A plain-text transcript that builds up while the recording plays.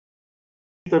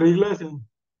Mr. Iglesias.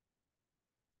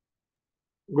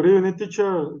 Good evening,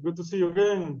 teacher. Good to see you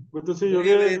again. Good to see you Good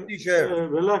evening, again. teacher.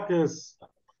 Velázquez.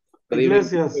 Good evening,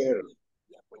 Iglesias. teacher.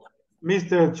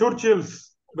 Mr.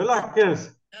 Churchill's.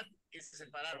 Velázquez.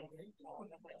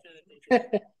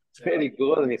 Very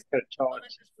good, Mr.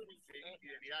 George.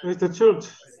 Mr. Church.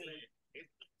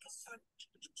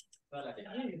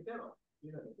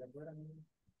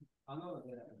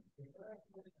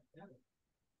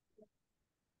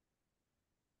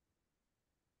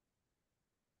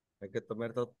 Hay que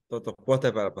tomar todos estos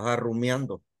postes para pasar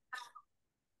rumiando.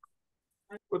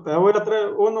 Puta, voy a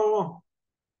traer uno.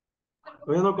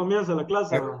 Todavía no comienza la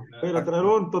clase. Voy a ir a traer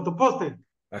un totoposte.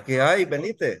 Aquí hay,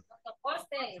 venite.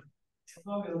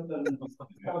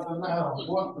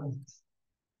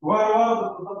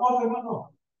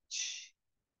 Hermano.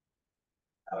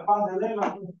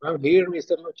 I'm here,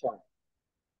 Mr. Lucha.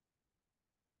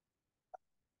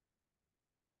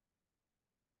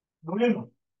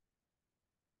 Comiendo.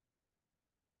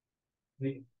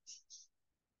 Sí.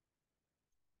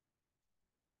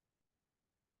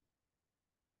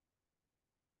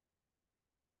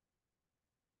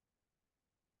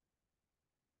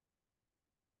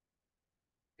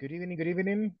 Good evening, good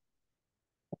evening.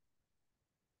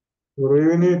 Good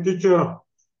evening, teacher.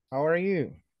 How are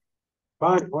you?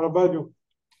 Fine. What about you?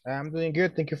 I'm doing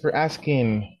good. Thank you for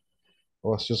asking. I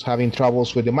was just having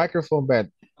troubles with the microphone, but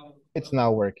it's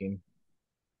now working.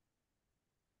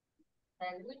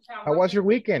 How was your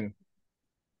weekend?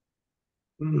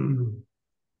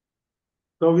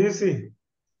 So easy.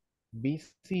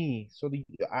 Busy. So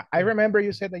I remember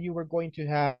you said that you were going to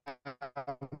have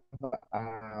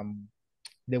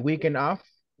the weekend off.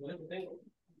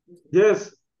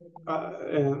 Yes,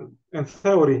 in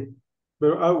theory,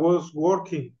 but I was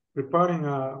working, preparing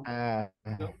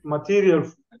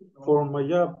material for my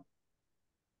job.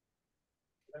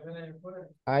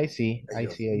 I see.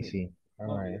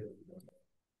 All right.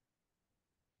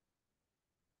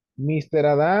 Mr.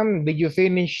 Adam, did you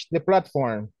finish the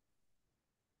platform?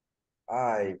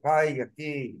 Ay, vaya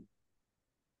aquí.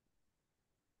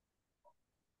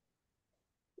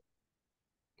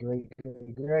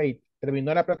 Great.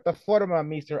 Terminó la plataforma,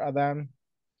 Mr. Adam.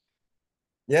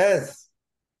 Yes,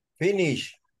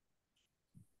 finish.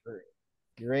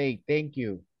 Great, thank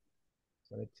you.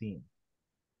 So let's see.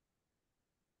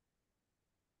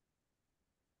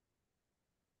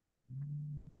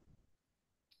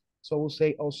 So we'll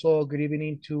say also good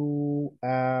evening to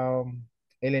Ellen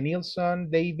Nielsen,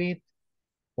 David,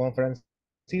 Juan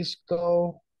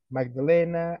Francisco,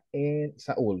 Magdalena, and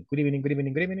Saul. Good evening, good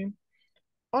evening, good evening.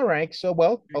 All right, so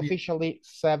well, officially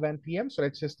 7 p.m. So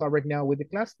let's just start right now with the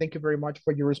class. Thank you very much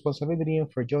for your responsibility and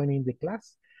for joining the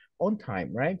class on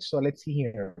time, right? So let's see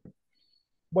here.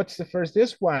 What's the first,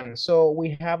 this one? So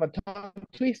we have a tongue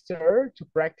twister to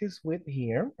practice with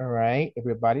here, all right,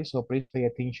 everybody. So please pay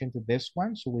attention to this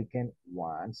one so we can,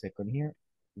 1 second here.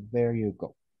 There you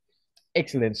go.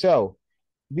 Excellent. So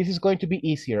this is going to be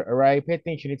easier, all right? Pay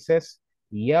attention. It says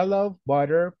yellow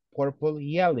butter, purple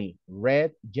jelly,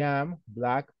 red jam,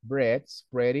 black bread,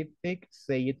 spread it thick,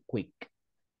 say it quick.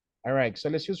 All right, so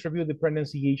let's just review the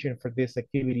pronunciation for this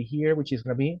activity here, which is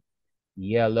gonna be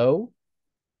yellow,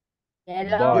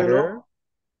 butter,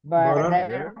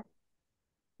 purple,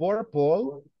 jelly,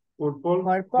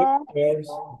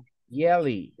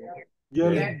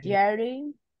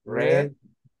 Red, jam,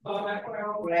 black bread,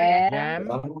 spread,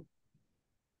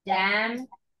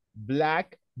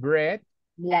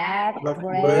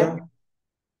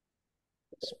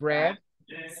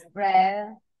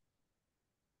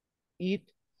 eat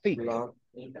thick.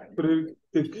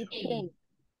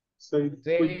 Say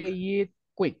it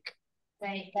quick.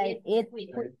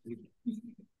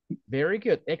 Very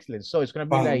good, excellent. So it's gonna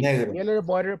be like yellow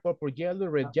butter, purple yellow,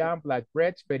 red jam, black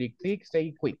bread, spread it thick, say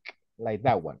it quick, like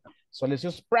that one. So let's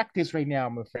just practice right now,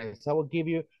 my friends. I will give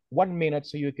you 1 minute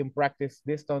so you can practice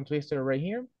this tongue twister right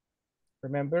here.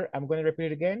 Remember, I'm going to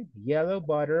repeat it again. Yellow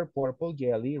butter, purple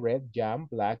jelly, red jam,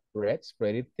 black bread,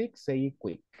 spread it thick, say it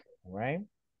quick. All right?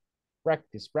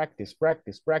 Practice, practice,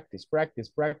 practice, practice, practice,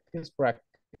 practice,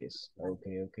 practice.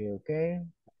 Okay.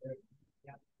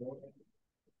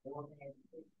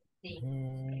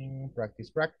 Practice,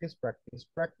 practice, practice,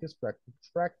 practice, practice,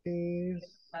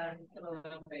 practice.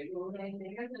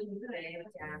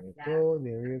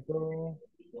 There you go.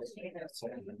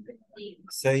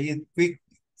 say it quick.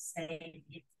 Say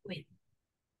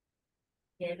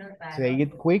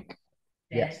it quick.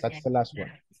 Yes, that's the last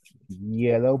one.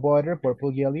 Yellow butter,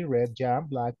 purple jelly, red jam,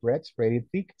 black bread, spread it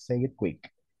thick, say it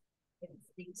quick.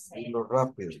 Lo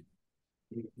rápido.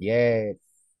 Yes.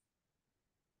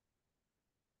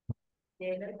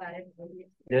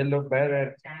 Yellow,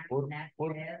 better,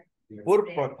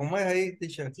 purple. ¿Cómo es ahí,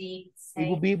 teacher? It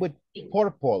would be with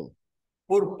purple.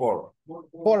 Purple.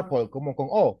 Purple, como con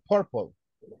O, purple.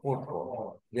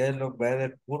 Purple. Yellow,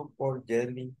 better, purple,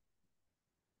 jelly,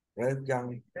 red,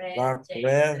 young, dark,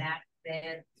 red,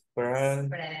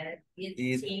 spread,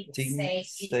 eating,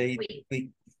 say, quick.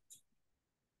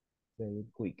 Very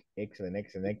quick. Excellent,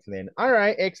 excellent, excellent. All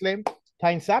right, excellent.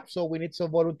 Time's up. So we need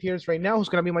some volunteers right now. Who's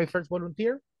going to be my first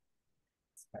volunteer?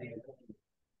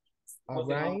 All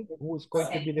right. Who's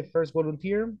going to be the first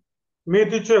volunteer? Me,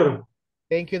 teacher.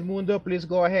 Thank you, Edmundo. Please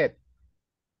go ahead.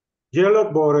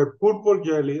 Yellow butter, purple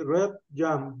jelly, red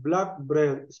jam, black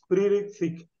bread, spread it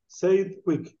thick, say it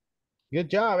quick. Good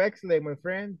job. Excellent, my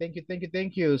friend. Thank you, thank you,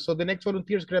 thank you. So the next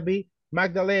volunteer is going to be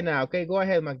Magdalena. Okay, go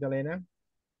ahead, Magdalena.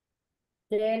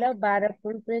 Yellow butter,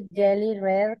 purple jelly,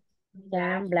 red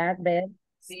jam, black bread,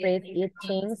 spread it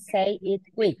thin, say it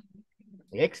quick.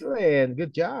 Excellent.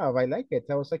 Good job. I like it.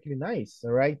 That was actually nice.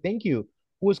 All right. Thank you.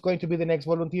 Who's going to be the next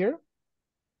volunteer?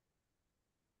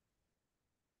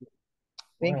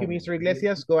 Thank you, Mr.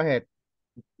 Iglesias. Go ahead.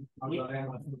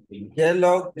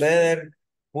 Yellow, leather,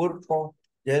 purple,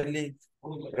 jelly,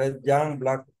 red, young,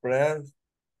 black, bread,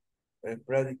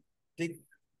 spread, thick,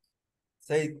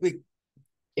 say it quick.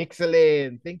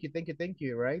 Excellent. Thank you, thank you, thank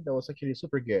you. Right. That was actually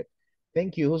super good.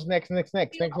 Thank you. Who's next, next,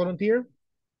 next? Next volunteer?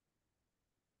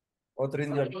 Otro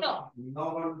indio.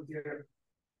 No volunteer.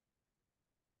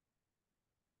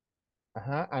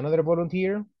 Another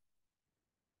volunteer?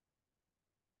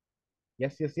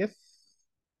 Yes, yes, yes.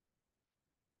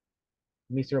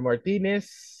 Mr.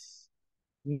 Martinez,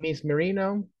 Miss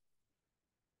Merino,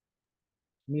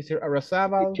 Mr.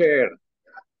 Arrazabal. Teacher,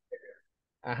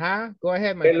 Go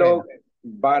ahead, my yellow, friend.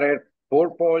 butter,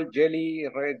 purple, jelly,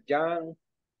 red jam,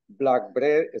 black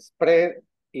bread, spread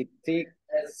it thick,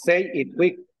 say it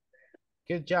quick.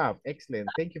 Good job. Excellent.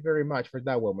 Thank you very much for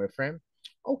that one, my friend.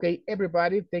 Okay,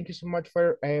 everybody, thank you so much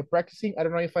for practicing. I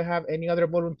don't know if I have any other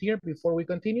volunteer before we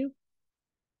continue.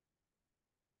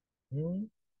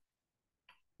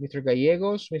 Mr.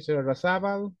 Gallegos, Mr.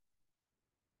 Arrazabal.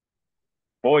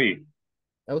 Boy,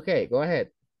 Okay, go ahead.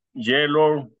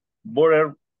 yellow,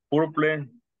 butter, purple,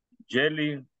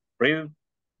 jelly, red,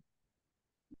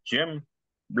 jam,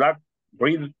 black,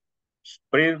 bread,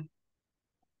 spread,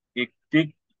 it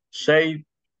thick, say,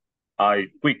 I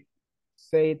quick.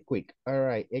 Say it quick. All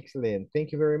right, excellent.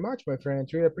 Thank you very much, my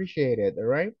friends. Really appreciate it. All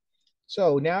right.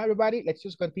 So now, everybody, let's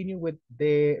just continue with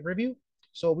the review.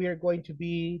 So we are going to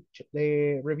be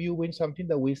reviewing something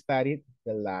that we studied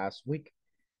the last week.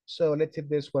 So let's hit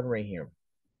this one right here.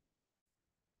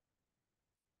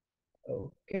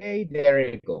 Okay, there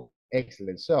you go.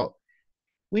 Excellent. So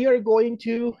we are going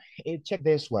to check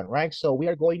this one, right? So we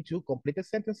are going to complete the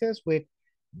sentences with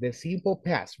the simple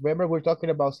past. Remember, we're talking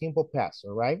about simple past,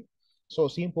 all right? So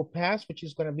simple past, which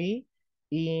is going to be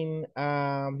in,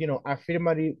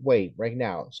 affirmative way right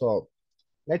now. So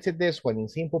let's hit this one in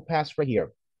simple past right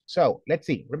here. So let's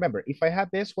see. Remember, if I have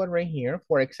this one right here,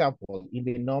 for example, in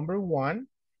the number one,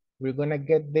 we're going to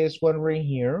get this one right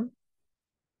here.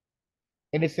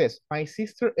 And it says, my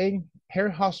sister and her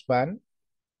husband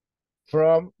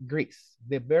from Greece.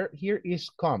 The verb here is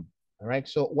come. All right.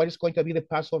 So what is going to be the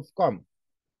past of come?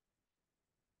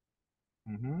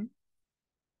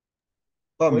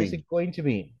 What is it going to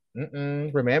be?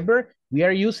 Remember, we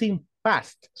are using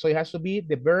past. So it has to be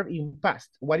the verb in past.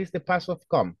 What is the past of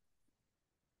come?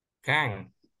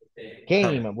 Came.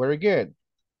 Came. Very good.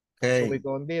 Okay. So we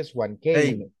go on this one.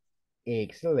 Came.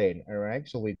 Excellent. All right.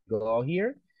 So we go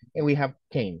here and we have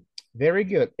came. Very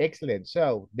good. Excellent.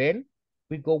 So then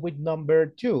we go with number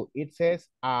two. It says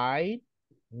I,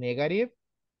 negative,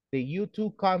 the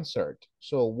U2 concert.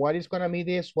 So what is going to be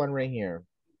this one right here?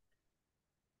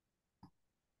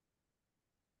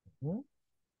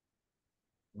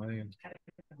 What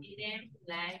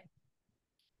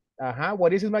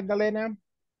is it, Magdalena?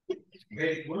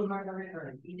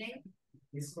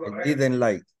 Didn't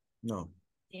like. No.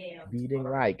 Didn't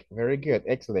like. Very good.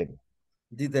 Excellent.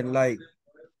 Didn't like.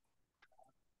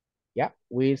 Yeah,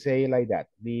 we say like that.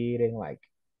 Didn't like.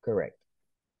 Correct.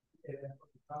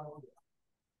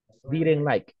 Didn't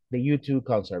like the U2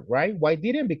 concert, right? Why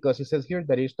didn't? Because it says here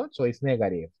that it's not, so it's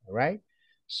negative, all right?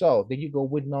 So then you go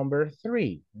with number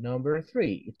three. Number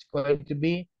three, it's going to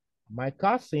be my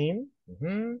cousin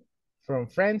from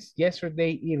France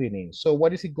yesterday evening. So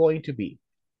what is it going to be?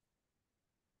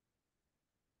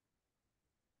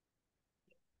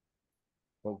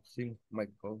 Cousin, my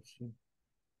cousin.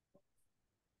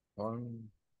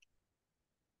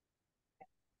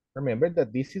 Remember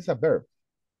that this is a verb,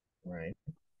 right?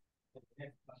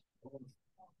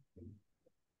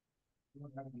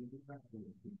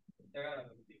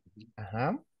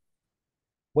 Uh-huh.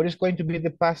 What is going to be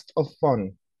the past of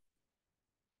fun?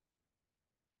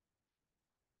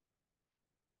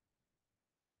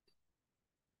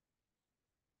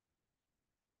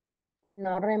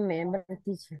 No remember,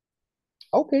 teacher.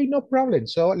 Okay, no problem.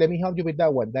 So let me help you with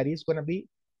that one. That is going to be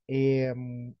a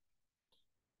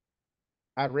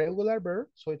regular verb.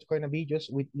 So it's going to be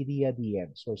just with ed at the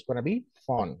end. So it's going to be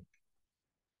fun.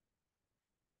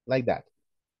 Like that.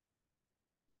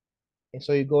 And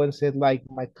so you go and say like,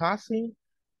 my cousin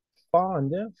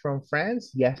found from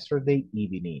France yesterday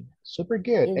evening. Super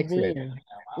good. It Excellent. did.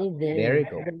 It did. There you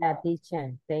go. Yeah,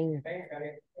 teacher. Thank you.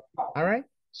 All right.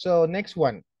 So next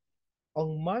one.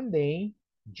 On Monday,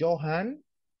 Johan,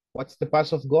 what's the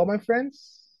past of go, my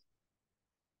friends?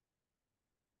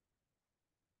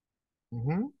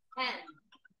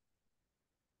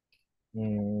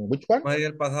 Which one? ¿Cuál es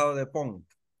el pasado de pon?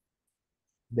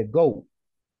 The go.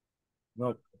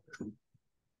 No.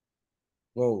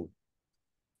 Go.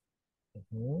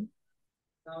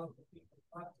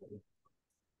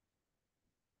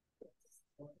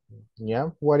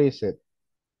 Yeah, what is it?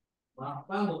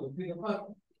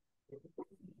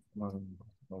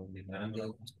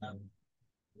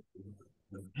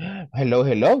 Hello,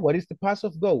 hello. What is the past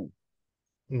of go?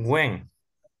 When.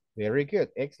 Very good.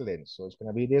 Excellent. So it's going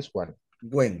to be this one.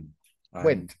 When.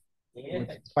 When.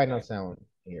 Final sound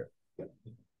here.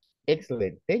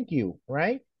 Excellent. Thank you.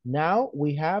 Right. Now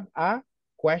we have a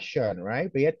question,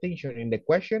 right? Pay attention in the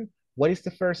question. What is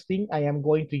the first thing I am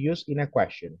going to use in a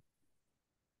question?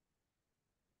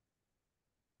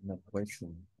 Una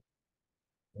question.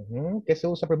 ¿Qué se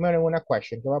usa primero en una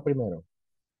question? ¿Qué va primero?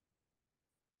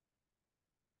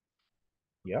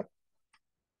 Yep.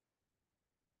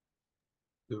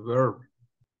 The verb.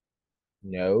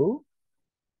 No.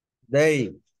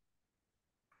 They.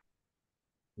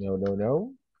 No, no,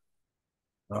 no.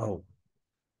 No.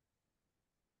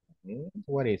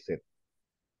 What is it?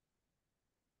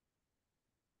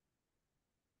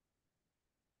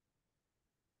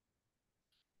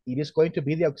 It is going to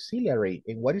be the auxiliary.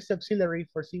 And what is the auxiliary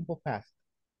for simple past?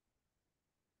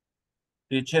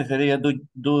 Teacher, sería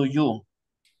do you.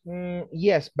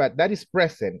 Yes, but that is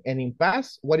present. And in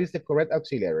past, what is the correct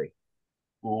auxiliary?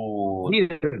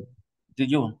 Did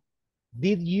you?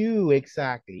 Did you?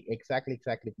 Exactly.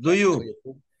 Do you?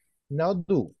 Not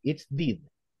do. It's did.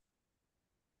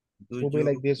 Do Will be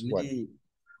like this one.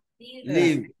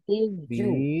 Live. Did you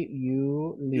live?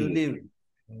 You live.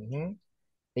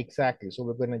 Exactly. So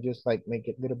we're gonna just like make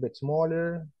it a little bit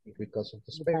smaller because of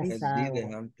the space.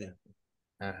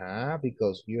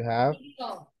 Because you have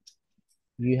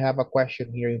a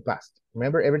question here in past.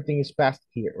 Remember, everything is past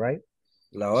here, right?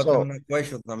 La otra es una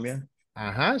question también.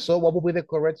 So what will be the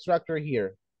correct structure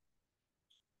here?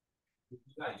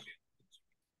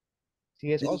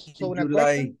 See, it's also una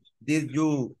question. Did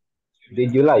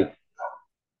you like?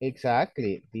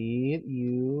 Exactly. Did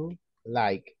you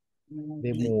like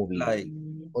the movie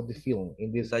or the film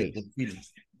in this case? The film.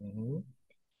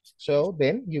 So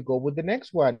then you go with the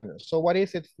next one. So what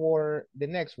is it for the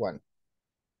next one?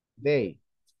 They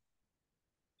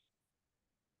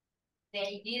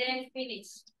didn't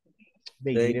finish.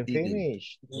 They didn't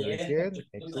finish. Very good.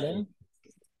 Excellent.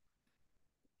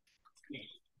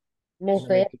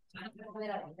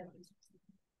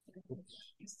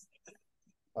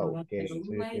 Okay, so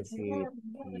you can see it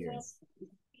here.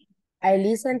 I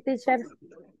listen, teacher.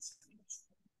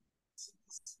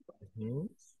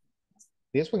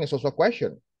 This one is also a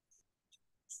question.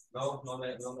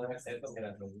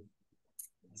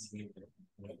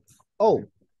 Oh,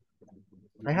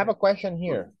 I have a question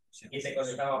here.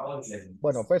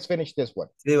 Bueno, first finish this one.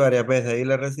 Sí, varias veces ahí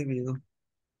la he recibido.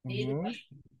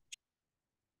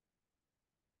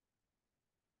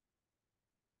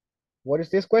 What is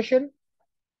this question?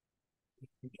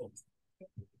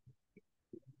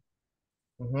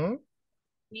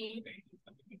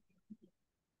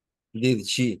 Did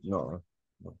she? No.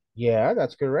 Yeah,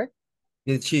 that's correct.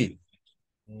 Did she?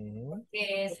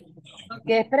 ¿Qué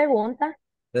es pregunta?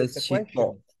 Did she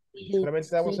go?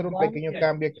 Solamente vamos a hacer un pequeño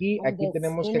cambio aquí. Aquí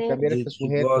tenemos que cambiar este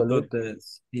sujeto.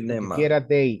 Cinema. Que quiera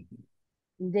they.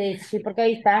 Sí, porque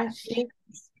ahí está. Sí.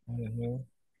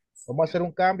 Vamos a hacer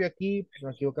un cambio aquí.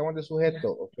 Nos equivocamos de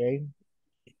sujeto, ¿ok?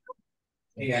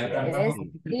 Es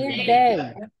did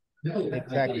they.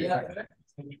 Exactly.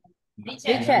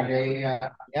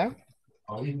 Teacher. Yeah?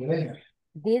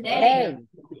 Did they.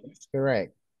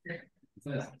 Correct.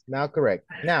 Now correct.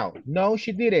 Now, no,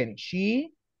 she didn't.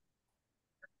 She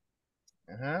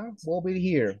will be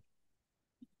here.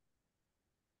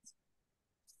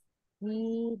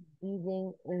 He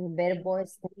didn't verbo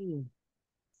stay.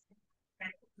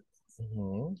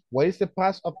 What is the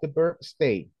past of the verb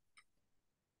stay?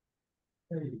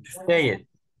 Stay.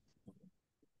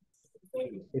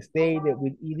 Stayed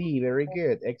with ed. Very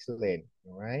good. Excellent.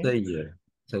 All right. Stay here.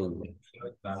 Stay here.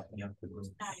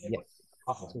 Yes.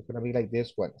 So it's gonna be like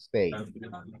this one. Stay.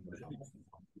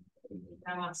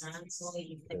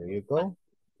 There you go.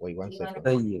 Wait 1 second.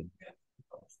 Stay here.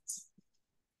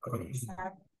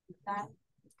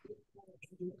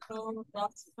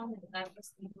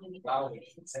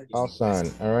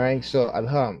 Awesome. All right. So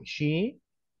Alham, she.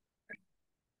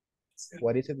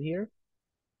 What is it here?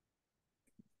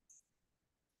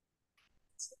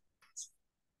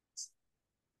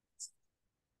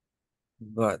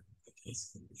 Got.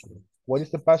 What is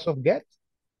the past of get?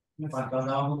 What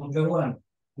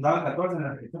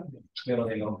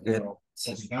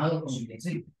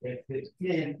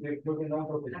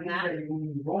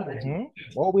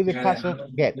will the past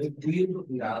of get?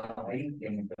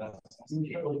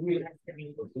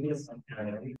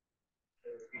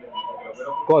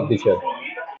 Got, teacher.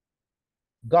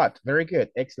 Got. Very good.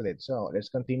 Excellent. So let's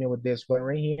continue with this one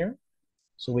right here.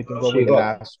 So we can go She with the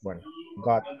got. last one.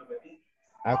 Got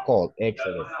a call.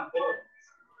 Excellent.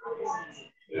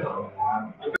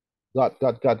 Got.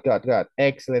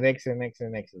 Excellent, excellent,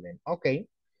 excellent, excellent. Okay.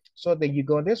 So then you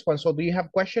go on this one. So do you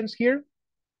have questions here?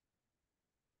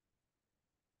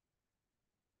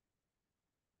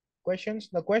 Questions?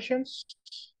 No questions?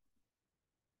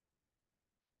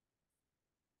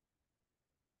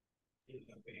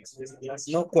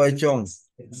 No questions.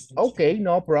 Okay,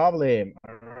 no problem.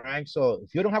 All right. So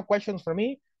if you don't have questions for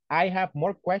me, I have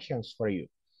more questions for you.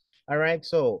 All right.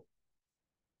 So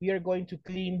we are going to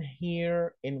clean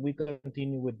here and we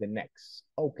continue with the next.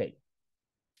 Okay.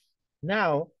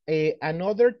 Now,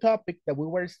 another topic that we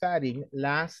were studying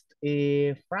last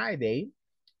Friday,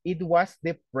 it was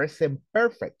the present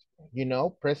perfect. You know,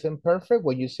 present perfect,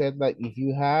 when you said that if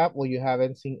you have or you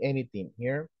haven't seen anything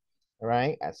here. All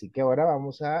right. Así que ahora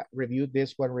vamos a review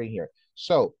this one right here.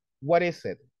 So, what is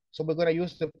it? So we're going to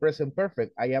use the present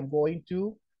perfect. I am going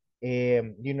to,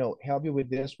 you know, help you with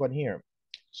this one here.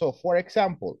 So, for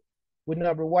example, with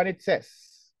number one, it says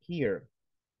here,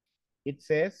 it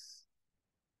says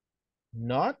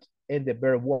not and the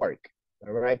verb work.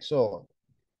 All right. So,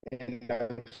 el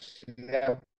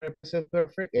present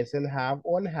perfect es el have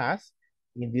o el has.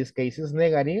 In this case is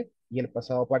negative. Y el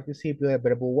pasado participio del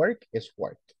verbo work is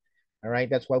worked. All right,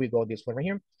 that's why we go this one right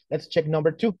here. Let's check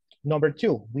number two. Number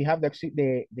two, we have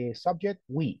the subject,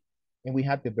 we, and we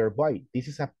have the verb I. This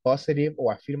is a positive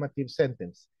or affirmative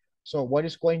sentence. So what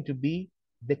is going to be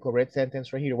the correct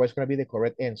sentence right here? What's going to be the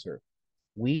correct answer?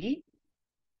 We.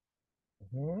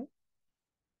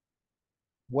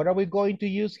 What are we going to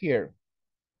use here?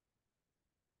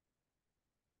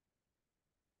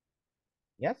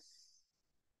 Yes?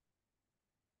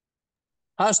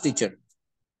 Has, teacher.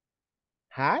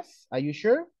 Has, are you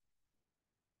sure?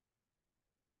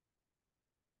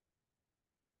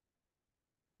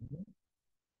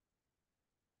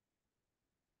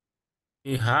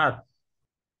 He had.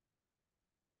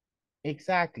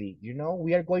 Exactly. You know,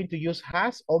 we are going to use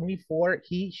has only for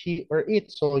he, she, or it.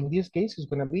 So in this case, it's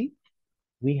going to be,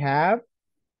 we have,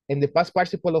 in the past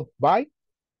participle of by.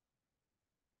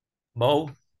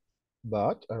 Both.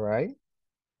 But, all right.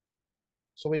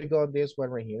 So we got this one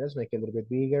right here. Let's make it a little bit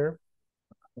bigger.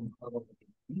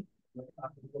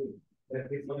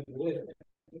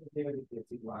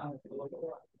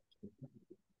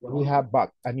 We have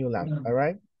back, a new lamp, all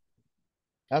right?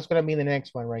 That's gonna be the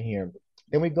next one right here.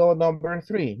 Then we go number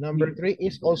three. Number three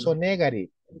is also negative.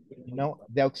 You know,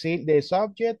 the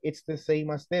subject, it's the same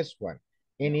as this one.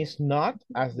 And it's not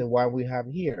as the one we have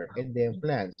here, and then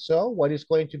plan. So what is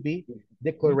going to be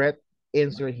the correct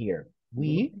answer here?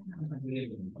 We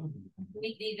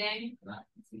didn't.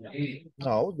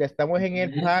 No, ya estamos en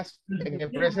el past, en el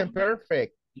present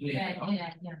perfect. We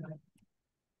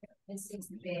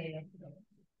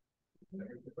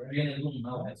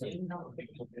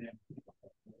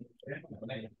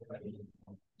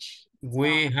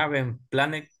haven't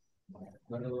planned.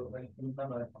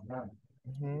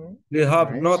 We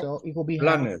have Right, not so it will be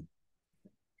planned.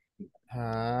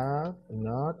 have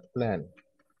not planned.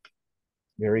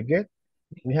 Very good.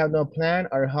 We have not planned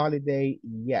our holiday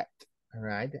yet. All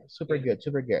right, super good,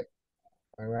 super good.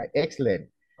 All right, excellent.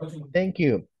 Thank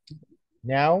you.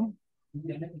 Now,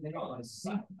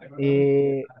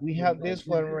 we have this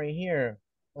one right here.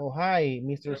 Oh, hi,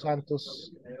 Mr.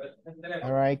 Santos.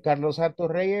 All right, Carlos Santos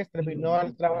Reyes terminó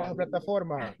el trabajo de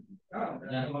plataforma.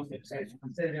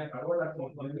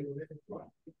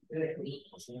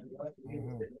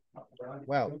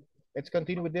 Well, let's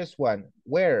continue with this one.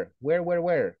 Where?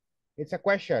 It's a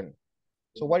question.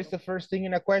 So what is the first thing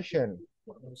in a question?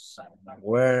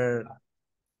 Where,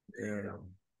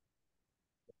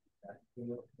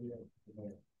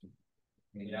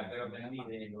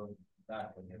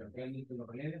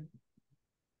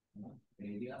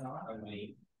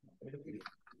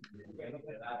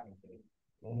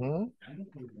 Mhm.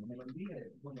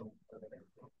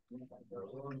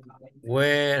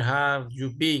 Where have you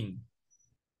been?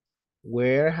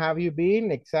 Where have you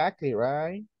been? Exactly,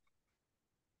 right?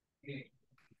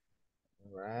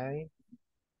 Right.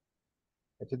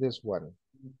 Let's do this one.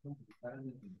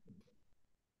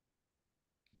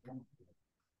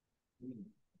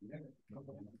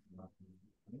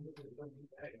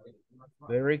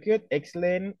 Very good.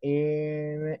 Excellent.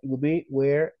 And it will be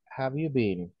where have you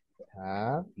been?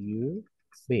 Have you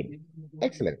been?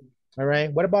 Excellent. All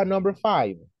right. What about number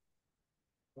 5?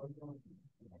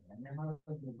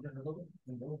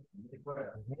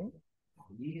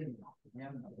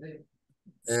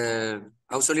 Mhm.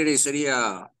 Auxiliary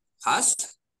sería has.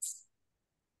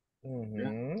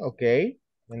 Mhm. Okay.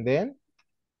 And then?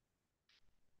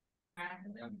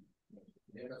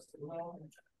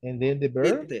 And then the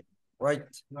verb? right,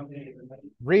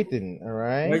 Written. All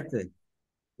right. right.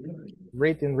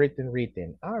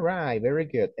 Written. All right, very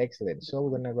good. Excellent. So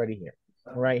we're gonna write it here.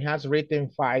 All right, has written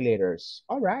 5 letters.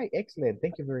 All right, excellent.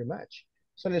 Thank you very much.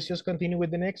 So let's just continue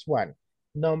with the next one.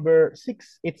 Number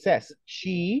 6, it says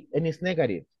she, and it's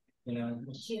negative.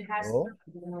 Oh,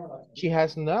 she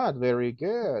has not. Very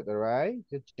good. All right,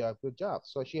 good job, good job.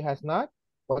 So she has not.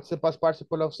 What's the past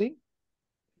participle of see?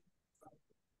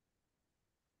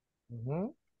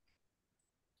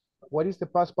 What is the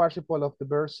past participle of the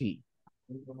verb see?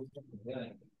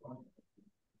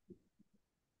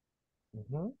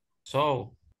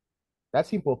 So, That's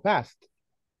simple past.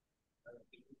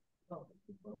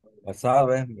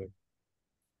 Pasado,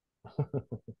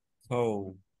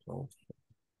 so.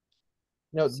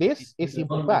 No, this is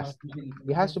simple past.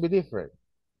 It has to be different.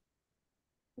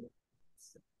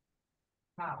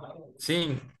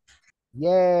 sing.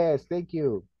 Yes, thank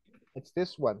you. It's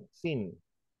this one, seen.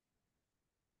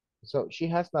 So she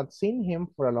has not seen him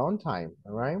for a long time,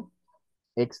 all right?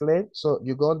 Excellent. So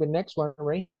you go on the next one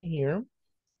right here,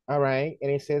 all right?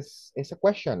 And it says, it's a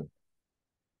question.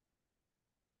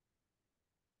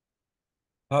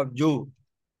 Have you?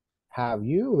 Have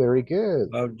you? Very good.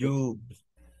 Have you?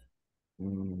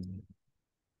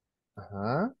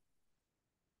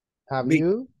 Have Been,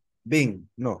 you? been,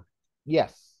 no.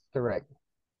 Yes, correct.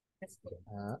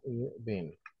 Have you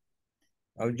been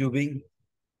Have you been?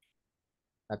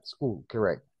 at school?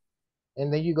 Correct.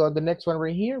 And then you go on the next one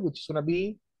right here, which is gonna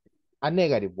be a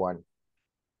negative one.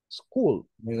 School.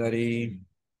 Negative.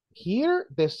 Here,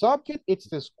 the subject, it's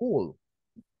the school.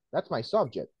 That's my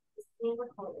subject.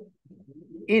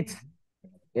 It. Correct.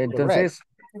 Entonces,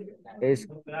 es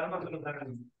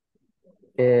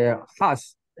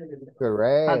has.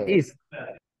 Correct. Is.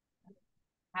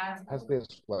 Has this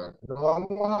one. No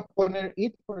vamos a poner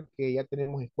it porque ya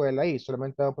tenemos escuela ahí.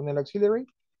 Solamente vamos a poner el auxiliary.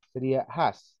 Sería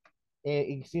has.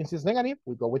 Since it's negative,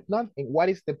 we go with none. And what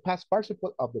is the past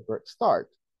participle of the verb start?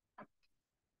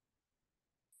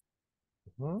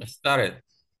 Started.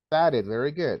 Started.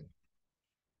 Very good.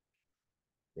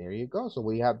 There you go. So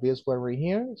we have this one right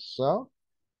here. So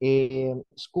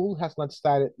school has not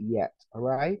started yet. All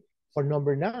right. For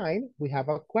number 9, we have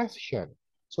a question.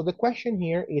 So the question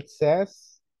here, it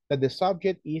says that the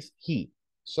subject is he.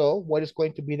 So what is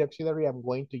going to be the auxiliary I'm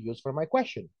going to use for my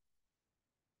question?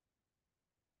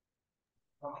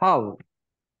 How.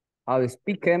 How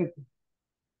spoken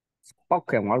o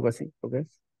algo así. Okay.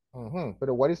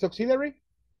 Pero what is the auxiliary?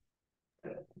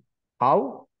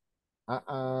 How.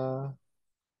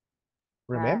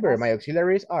 Remember, my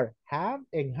auxiliaries are have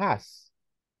and has.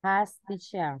 Has,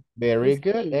 teacher. Very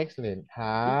good. Excellent.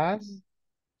 Has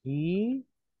he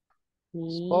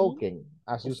spoken,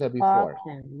 as you said before?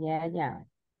 Yeah.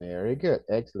 Very good.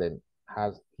 Excellent.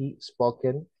 Has he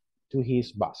spoken to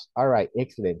his boss? All right.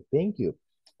 Excellent. Thank you.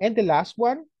 And the last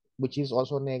one, which is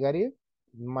also negative,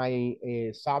 my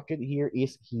subject here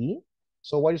is he.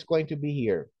 So what is going to be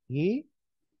here? He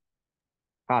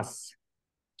Has.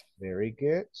 Very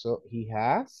good. So he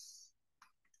has.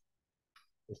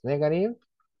 It's negative.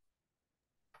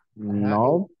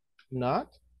 No. Not.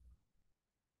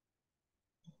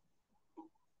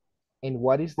 And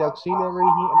what is the auxiliary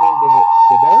here? I mean,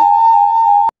 the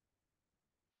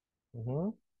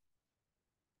verb?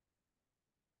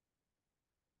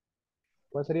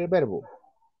 ¿Cuál sería el verbo?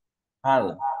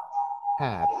 Had.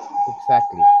 Had.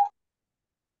 Exactly.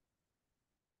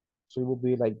 So it will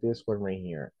be like this one right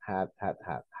here. Had.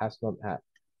 Has not had.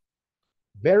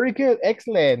 Very good.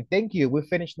 Excellent. Thank you. We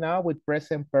finished now with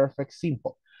present perfect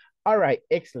simple. All right.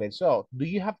 Excellent. So do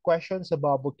you have questions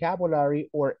about vocabulary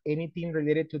or anything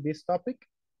related to this topic?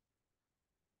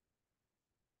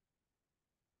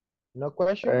 No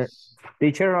questions?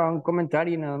 Teacher, un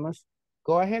comentario nada más.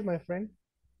 Go ahead, my friend.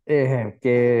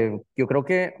 Que yo creo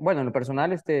que, bueno, en lo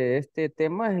personal, este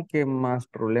tema es el que más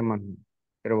problemas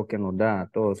creo que nos da a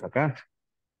todos acá.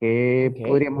 ¿Qué Okay.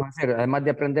 podríamos hacer? Además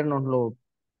de aprendernos los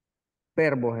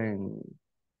verbos en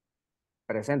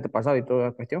presente, pasado y toda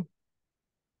la cuestión.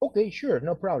 Okay, sure,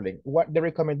 no problem. What the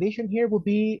recommendation here would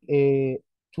be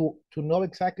to know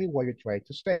exactly what you're trying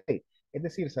to say. Es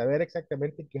decir, saber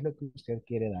exactamente qué es lo que usted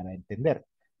quiere dar a entender.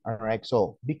 All right,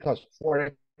 so, because,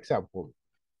 for example,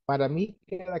 para mí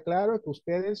queda claro que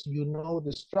ustedes, you know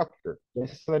the structure.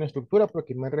 Esa es la estructura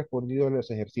porque me han respondido los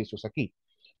ejercicios aquí.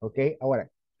 Ok, ahora,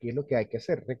 ¿qué es lo que hay que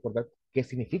hacer? Recordar qué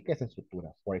significa esa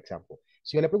estructura. For example,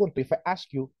 si yo le pregunto, if I ask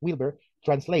you, Wilber,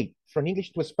 translate from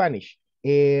English to Spanish,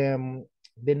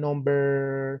 the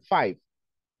number 5,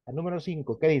 el número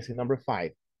 5, ¿qué dice? Number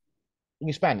 5,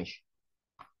 in Spanish.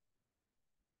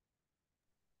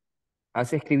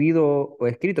 Has escrito,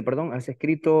 perdón, has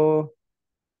escrito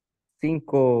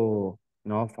 5,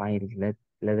 no, 5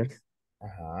 letters.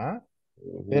 Ajá.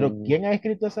 Pero ¿quién ha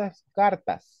escrito esas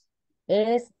cartas?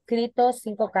 He escrito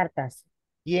 5 cartas.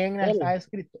 ¿Quién las Él. ha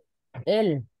escrito?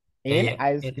 Él. Él Ella.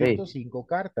 ha escrito 5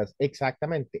 cartas,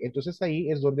 exactamente. Entonces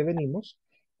ahí es donde venimos.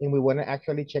 And we want to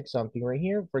actually check something right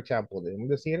here. For example, debemos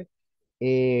decir,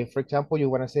 for example, you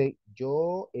want to say,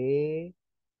 yo he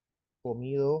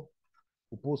comido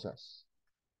pupusas.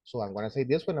 So I'm going to say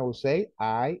this one. I will say,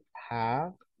 I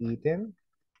have eaten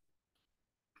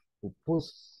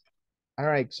pupusas. All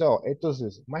right, so,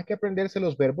 entonces, más que aprenderse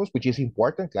los verbos, which is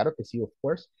important, claro que sí, of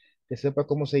course, que sepa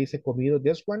cómo se dice comido,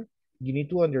 this one, you need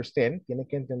to understand, tiene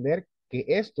que entender que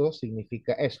esto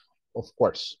significa esto, of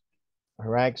course. All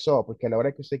right, so, porque a la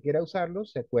hora que usted quiera usarlo,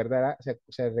 se acordará,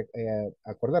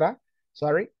 acordará,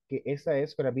 sorry, que esa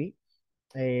es going to be,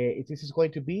 this is going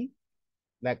to be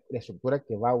la estructura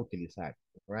que va a utilizar,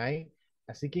 right?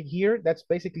 Así que here, that's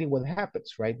basically what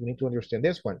happens, right? We need to understand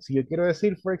this one. Si yo quiero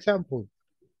decir, for example,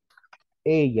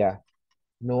 ella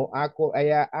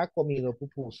ella ha comido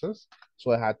pupusas,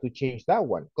 so I had to change that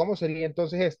one. ¿Cómo sería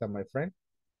entonces esta, my friend?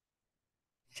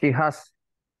 She has.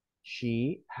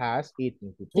 She has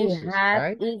eaten She pupusas,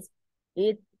 had right?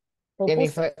 eat And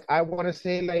if pupusas. I want to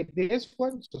say like this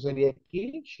one, so sería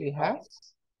aquí, she has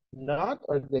not,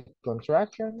 or the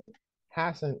contraction,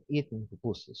 hasn't eaten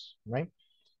pupusas, right?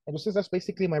 Entonces that's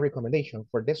basically my recommendation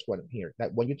for this one here,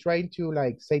 that when you're trying to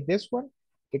like say this one,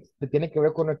 que tiene que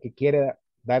ver con lo que quiere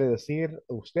dar a decir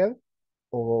usted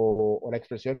o la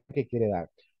expresión que quiere dar.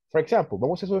 For example,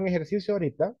 vamos a hacer un ejercicio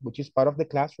ahorita, which is part of the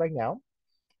class right now,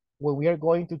 where we are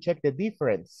going to check the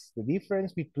difference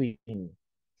between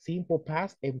simple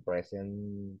past and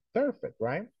present perfect,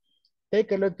 right?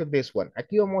 Take a look at this one.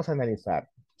 Aquí vamos a analizar.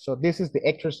 So this is the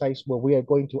exercise where we are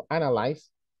going to analyze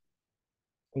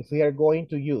if we are going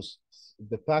to use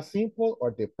the past simple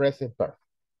or the present perfect.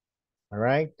 All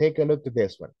right, take a look at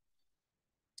this one.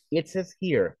 It says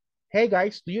here, hey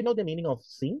guys, do you know the meaning of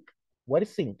sing? What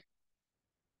is sing?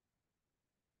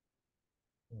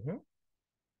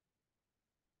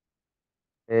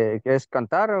 ¿Qué es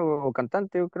cantar o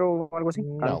cantante, yo creo, algo así?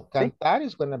 No, ¿Sí? cantar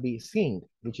is going to be sing,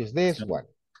 which is this one.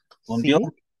 Hundió.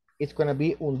 Sing, it's going to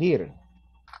be hundir.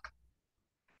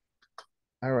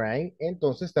 All right,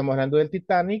 entonces estamos hablando del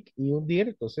Titanic y hundir,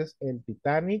 entonces el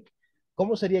Titanic,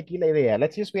 ¿cómo sería aquí la idea?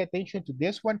 Let's just pay attention to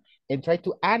this one and try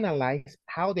to analyze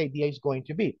how the idea is going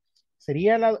to be.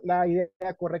 ¿Sería la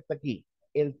idea correcta aquí?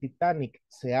 ¿El Titanic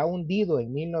se ha hundido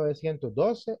en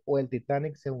 1912 o el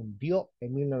Titanic se hundió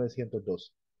en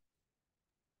 1912?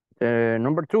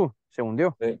 Number 2, se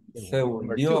hundió. Se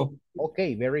Number hundió. 2.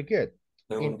 Okay, very good.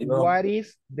 Se And hundió. what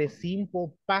is the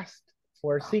simple past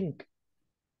for sink?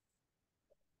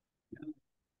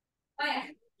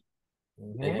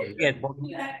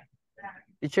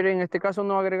 Teacher, en este caso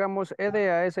no agregamos ed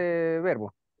a ese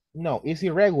verbo. No, it's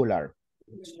irregular.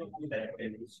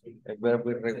 El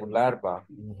verbo irregular va.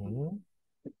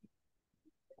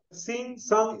 Sing,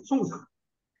 sang, sung.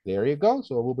 There you go.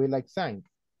 So it will be like sang.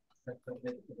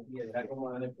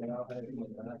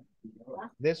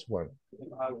 This one.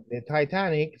 The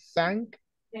Titanic sank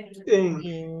In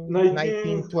in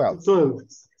 1912. 1912.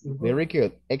 Very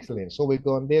good. Excellent. So we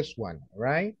go on this one,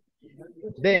 right?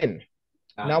 Then,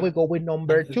 now we go with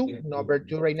number 2. Number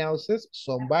 2 right now says,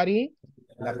 somebody,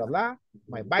 blah, blah, blah,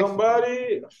 my bicycle.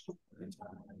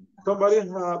 Somebody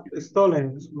have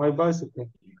stolen my bicycle.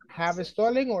 Have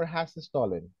stolen or has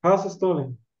stolen? Has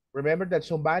stolen. Remember that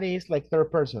somebody is like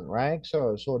third person, right?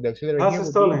 So the auxiliary here Has would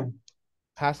be stolen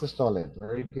has stolen.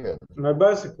 Very good. my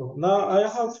bicycle. Now I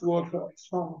have to work out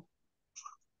some.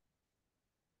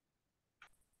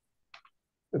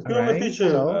 Excuse me, right, teacher.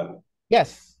 so-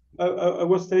 Yes. I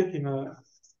was taking a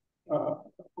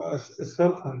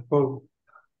cell phone call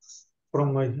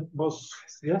from my boss.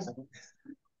 Yes.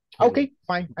 Okay,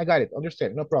 fine. I got it.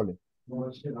 Understand. No problem.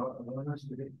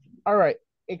 All right.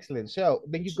 Excellent. So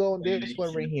then you go on this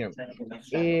one right here.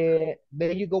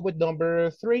 Then you go with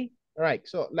number 3. All right.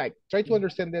 So like, try to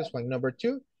understand this one. Number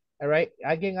 2. All right.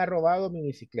 Alguien ha robado mi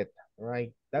bicicleta. All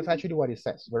right. That's actually what it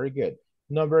says. Very good.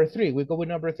 Number 3. We go with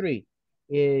number 3.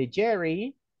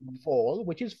 Jerry fall.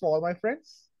 Which is fall, my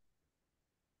friends?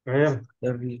 Caer.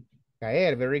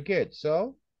 Caer. Very good.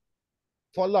 So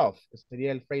fall off.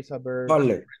 Sería el phrasal verb.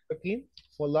 Fall. Aquí.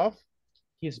 Fall off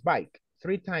his bike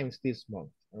 3 times this month.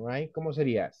 All right. ¿Cómo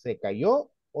sería? ¿Se cayó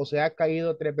o se ha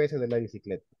caído 3 veces de la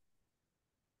bicicleta?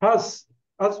 Has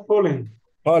fallen.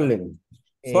 Fallen.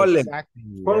 Fallen.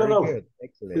 Exactly. Fallen Very off. good.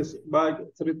 Excellent. His bike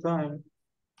 3 times.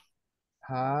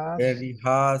 Has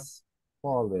Has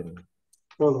fallen.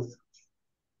 Fallen.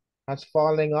 Has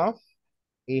fallen off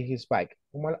in his bike.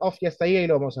 Como el off ya está ahí y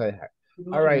lo vamos a dejar.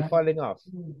 All right, falling off.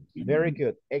 Very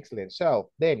good. Excellent. So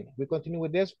then we continue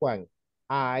with this one.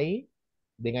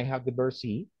 Then I have the verb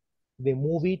see, the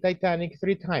movie Titanic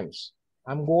 3 times.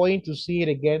 I'm going to see it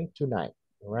again tonight.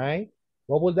 All right.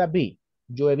 What would that be?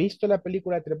 Yo he visto la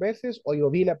película 3 veces o yo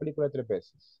vi la película 3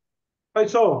 veces. I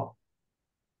saw.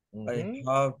 Mhm.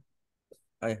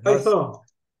 I saw.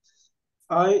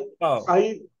 I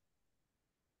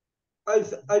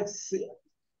see.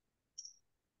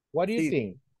 What do you Sí.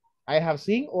 think? I have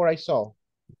seen or I saw?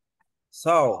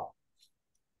 Saw.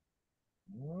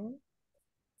 Mm,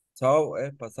 Saw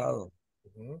es pasado.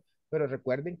 ujú. Pero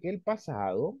recuerden que el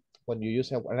pasado, cuando you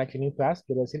use an action in past,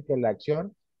 quiere decir que la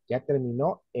acción ya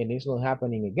terminó and it's not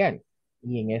happening again.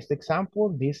 Y en este example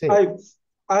dice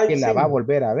que la va a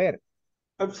volver a ver.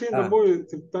 I've seen the movie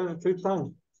 3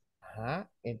 times. Ajá.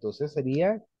 Entonces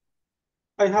sería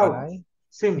I have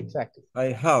seen. exactly.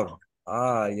 I have.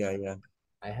 Yeah.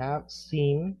 I have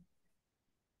seen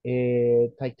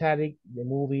Titanic, the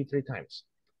movie 3 times.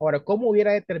 Ahora, ¿cómo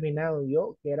hubiera determinado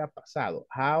yo que era pasado?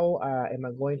 How am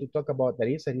I going to talk about that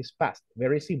is past?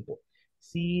 Very simple.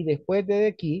 Si después de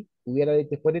aquí,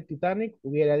 después de Titanic,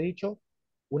 hubiera dicho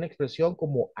una expresión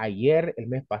como ayer, el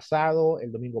mes pasado,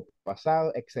 el domingo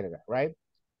pasado, etc. Right?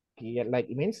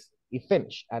 Like it means it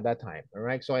finished at that time. All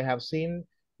right. So I have seen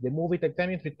the movie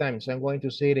Titanic 3 times. So I'm going to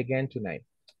see it again tonight.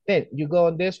 Then you go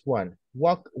on this one.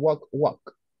 Walk, walk, walk.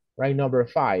 Right, number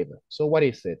 5. So what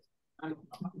is it?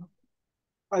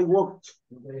 I walked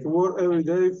to work every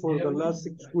day for the last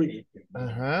 6 weeks.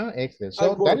 Excellent.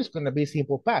 So that is going to be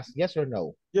simple past, yes or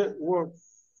no? Yeah, work.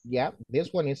 Yeah,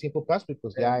 this one is simple past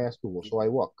because ya estuvo. So I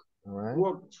walk. All right.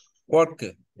 Work. Work.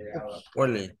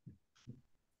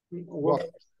 Walk.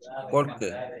 Work.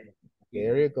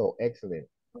 There you go. Excellent.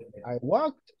 I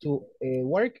walked to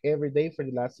work every day for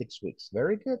the last 6 weeks.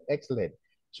 Very good. Excellent.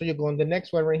 So you go on the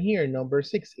next one right here, number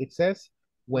 6. It says,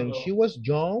 when she was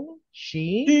young,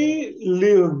 she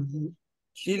lived.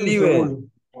 She lived.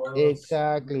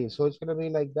 Exactly. So it's gonna be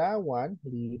like that one.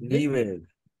 Lived.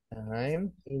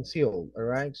 In Seoul. All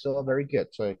right. So very good.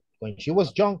 So when she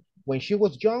was young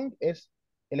es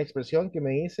la expresión que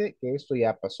me dice que esto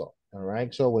ya pasó. All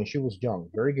right. So when she was young.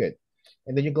 Very good.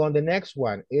 And then you go on the next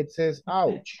one. It says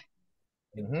ouch.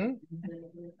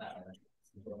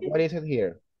 What is it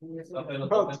here?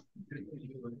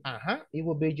 It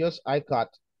will be just I cut.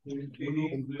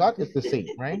 Cut is the same,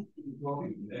 right?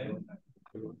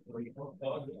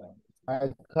 I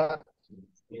cut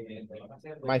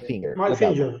my finger. My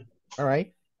finger. All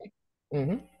right.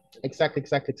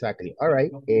 Exactly. All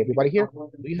right. Everybody here,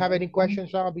 do you have any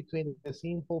questions now between the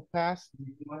simple past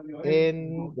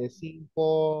and the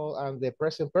simple and the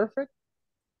present perfect?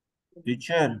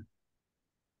 Teacher,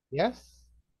 Yes.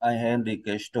 I have the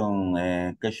question,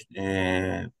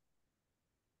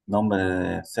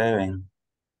 number 7.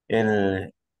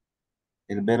 El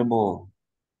verbo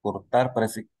cortar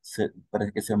parece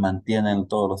que se mantiene en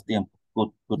todos los tiempos.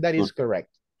 That is correct.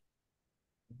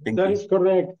 That is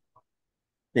correct.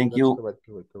 Thank you.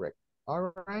 Correct.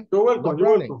 All right. You're welcome. No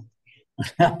You're welcome.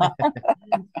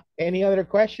 Any other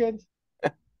questions?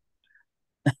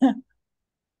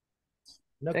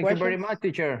 No Thank you very much,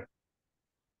 teacher.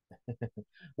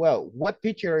 Well, what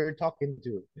teacher are you talking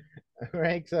to? All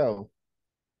right, so.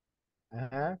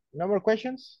 No more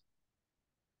questions?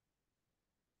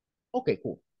 Okay,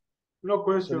 cool. No So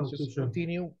questions. let's just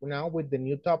continue now with the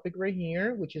new topic right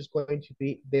here, which is going to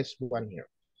be this one here.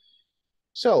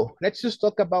 So let's just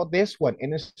talk about this one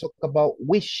and let's talk about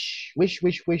wish, wish,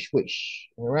 wish, wish, wish.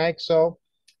 All right, so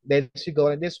let's go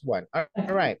to this one. All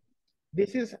right,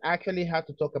 this is actually how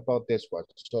to talk about this one.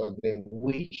 So the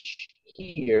wish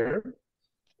here,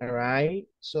 all right,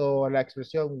 so la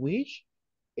expresión wish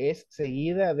es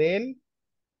seguida del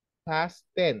past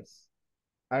tense.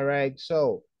 All right,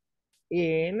 so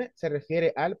se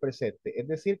refiere al presente, es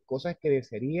decir, cosas que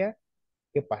desearía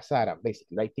que pasaran,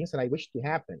 basically, like things that I wish to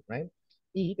happen, right?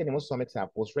 Y tenemos some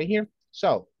examples right here.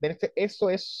 So, esto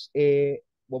es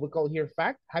what we call here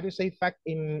fact. How do you say fact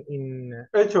in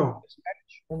Hecho.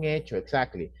 Spanish? Un hecho,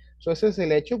 exactly. So, ese es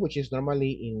el hecho, which is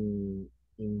normally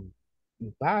in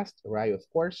past, right? Of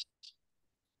course.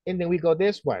 And then we go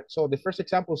this one. So, the first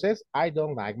example says, I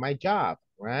don't like my job,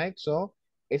 right? So,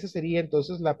 esa sería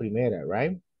entonces la primera,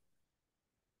 right?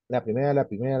 La primera, la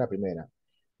primera, la primera.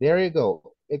 There you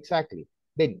go. Exactly.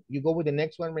 Then you go with the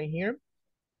next one right here.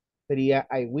 Sería,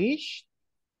 I wish.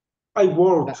 I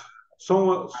worked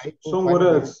somewhere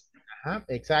else.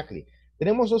 Exactly.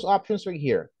 Tenemos dos options right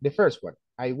here. The first one,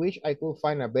 I wish I could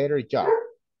find a better job.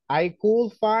 I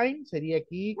could find sería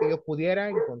aquí que yo pudiera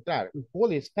encontrar.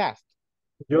 Could is past.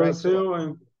 Yo Right,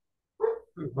 deseo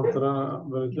encontrar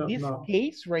in job. this No.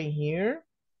 case right here,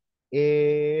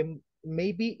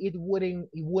 maybe it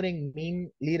wouldn't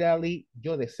mean literally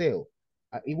yo deseo.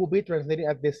 It would be translated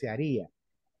as desearía.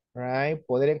 Right?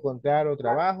 Poder encontrar otro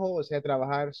trabajo, o sea,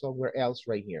 trabajar somewhere else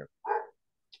right here.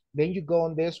 Then you go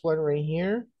on this one right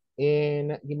here.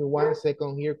 And give me 1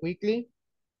 second here quickly.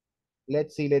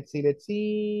 Let's see, let's see, let's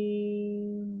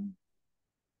see.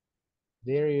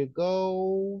 There you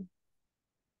go.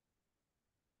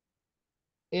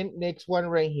 And next one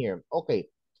right here. Okay,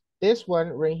 this one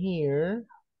right here.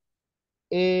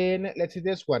 And let's see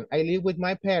this one. I live with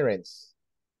my parents.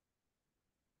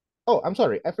 Oh, I'm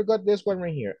sorry. I forgot this one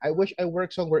right here. I wish I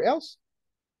worked somewhere else.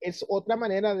 Es otra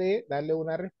manera de darle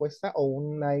una respuesta o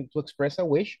una, to express a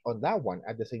wish on that one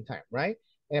at the same time, right?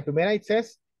 En la primera it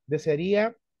says,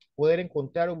 desearía poder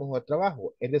encontrar un mejor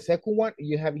trabajo. In the second one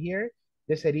you have here,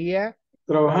 desearía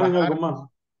trabajar en algo más.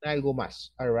 Algo más,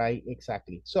 all right,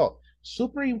 exactly. So,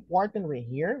 super important right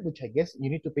here, which I guess you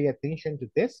need to pay attention to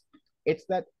this, it's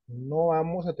that no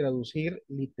vamos a traducir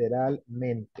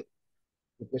literalmente.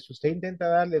 Porque si usted intenta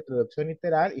darle traducción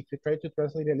literal, if you try to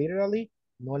translate it literally,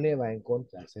 no le va a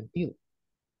encontrar sentido.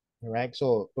 All right,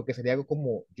 so, porque sería algo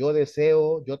como yo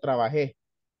deseo, yo trabajé.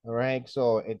 All right,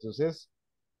 so, entonces,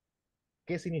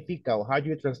 ¿qué significa? O how do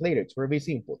you translate it? It's very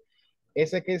simple.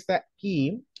 Esa que está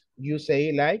aquí, you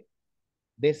say like,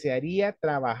 desearía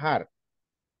trabajar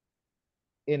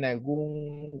en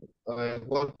algún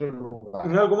otro lugar.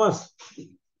 En algo más.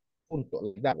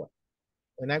 Punto. That one.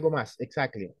 En algo más,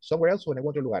 exactly. Somewhere else o en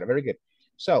algún otro lugar. Very good.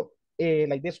 So,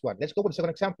 like this one. Let's go with the second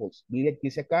examples.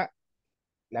 Dice acá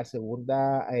la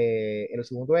segunda, el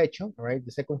segundo hecho, all right?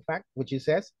 The second fact, which it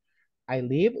says, I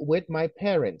live with my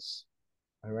parents.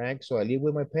 All right, so I live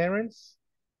with my parents.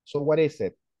 So what is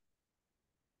it?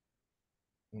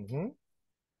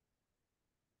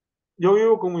 Yo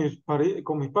vivo con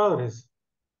mis padres.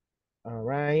 All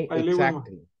right, I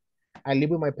exactly. I live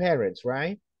with my parents,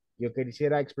 right? Yo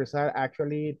quisiera expresar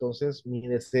actually, entonces, mi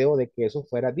deseo de que eso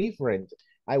fuera different.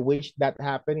 I wish that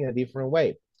happened in a different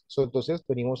way. So, entonces,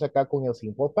 venimos acá con el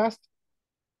simple past.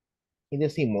 Y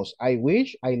decimos, I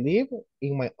wish I live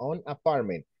in my own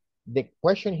apartment. The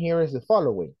question here is the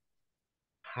following.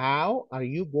 How are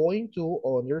you going to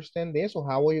understand this or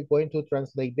how are you going to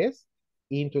translate this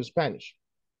into Spanish?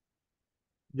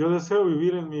 Yo deseo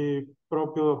vivir en mi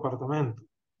propio apartamento.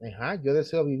 Yo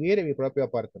deseo vivir en mi propio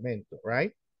apartamento,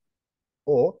 right?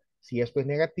 O si esto es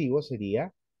negativo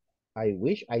sería I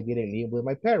wish I didn't live with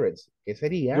my parents. ¿Qué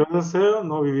sería? Yo deseo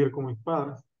no vivir con mis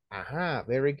padres.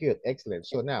 Very good, excellent.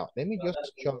 So now let me just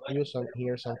show you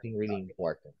something really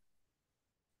important.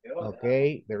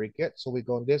 Okay, very good. So we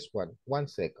go on this one. 1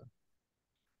 second.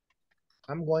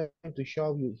 I'm going to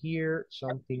show you here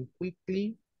something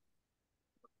quickly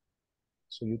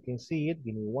so you can see it.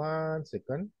 Give me 1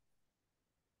 second.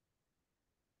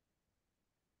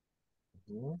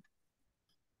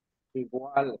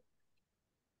 Igual.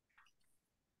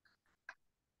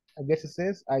 I guess it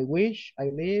says, I wish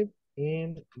I live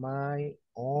in my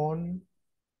own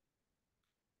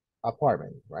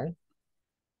apartment, right?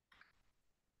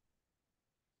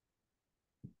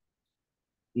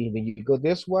 And then you go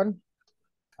this one.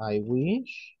 I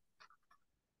wish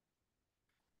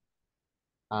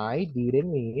I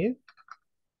didn't live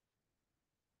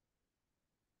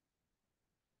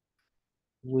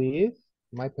with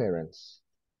my parents.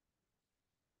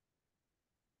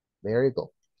 There you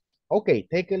go. Okay,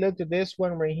 take a look at this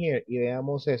one right here. Y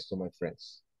veamos esto, my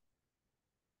friends.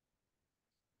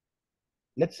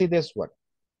 Let's see this one.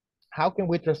 How can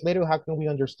we translate it? How can we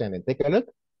understand it? Take a look.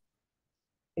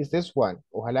 Is this one.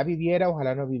 Ojalá viviera,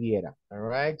 ojalá no viviera. All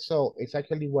right. So it's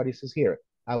actually what it says here.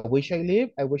 I wish I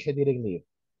lived, I wish I didn't live.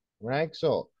 Right.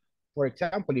 So for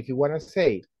example, if you want to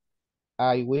say,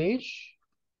 I wish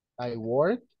I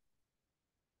worked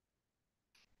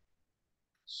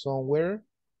somewhere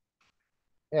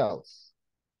else.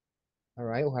 All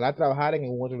right. Ojalá trabajara en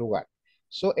algún otro lugar.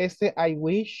 So este I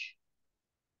wish,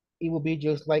 it would be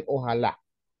just like ojalá.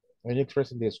 When you express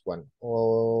this one.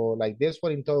 Or like this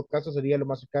one, in todo caso, sería lo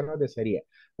más cercano de sería.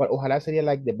 But ojalá sería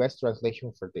like the best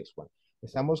translation for this one.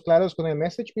 ¿Estamos claros con el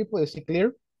message, people? Is it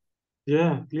clear?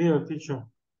 Yeah, clear, teacher.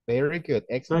 Very good.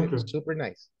 Excellent. Thank you. Super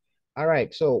nice. All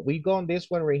right. So we go on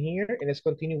this one right here and let's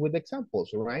continue with the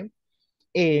examples, all right?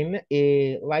 In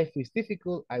life is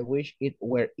difficult. I wish it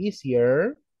were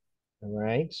easier. All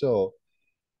right. So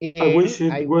I wish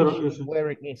it were wish easy. it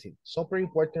were easy. Super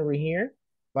important right here.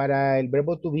 Para el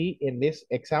verbo to be in this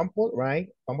example, right?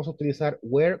 Vamos a utilizar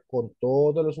were con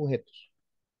todos los sujetos.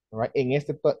 All right. En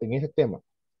este tema.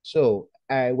 So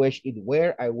I wish it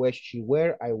were, I wish she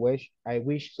were, I wish,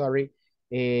 sorry,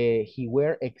 he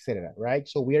were, etc. Right?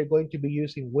 So we are going to be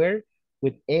using were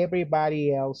with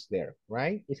everybody else there,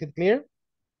 right? Is it clear?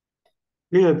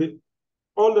 Clear,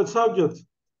 all the subjects.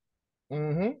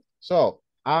 So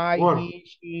I, Were. he,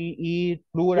 she, it,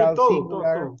 plural, todo,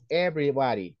 singular, todo.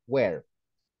 everybody, where.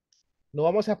 No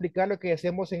vamos a aplicar lo que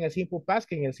hacemos en el simple past,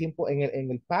 que en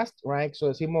el past, right? So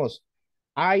decimos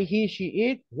I, he, she,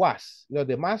 it, was. Los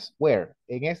demás, were.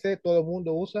 En este todo el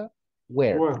mundo usa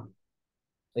were. Were.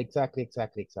 Exactly.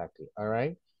 All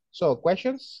right. So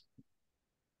questions?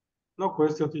 No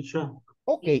question, teacher.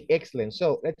 Okay, excellent.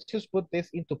 So let's just put this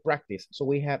into practice. So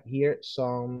we have here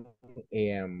some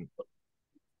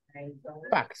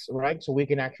facts, right? So we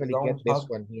can actually get this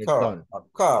one here done. A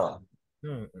car.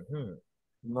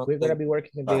 We're gonna be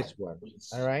working on this one.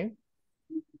 All right.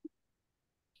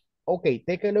 Okay,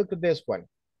 take a look at this one.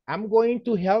 I'm going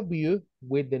to help you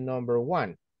with the number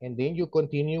one, and then you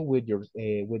continue with your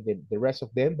with the rest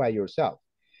of them by yourself.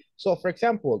 So, for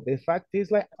example, the fact is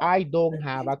like I don't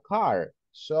have a car.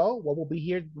 So, what will be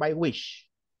here? My wish.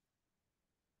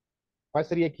 ¿Cuál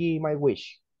sería aquí my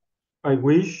wish? I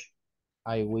wish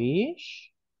I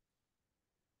wish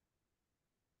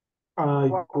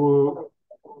I could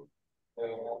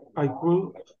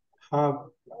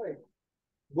have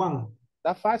one.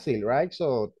 That's fácil, right?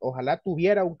 So, ojalá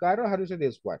tuviera un carro. How do you say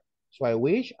this one? So, I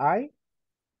wish I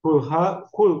Could have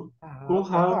a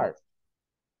car.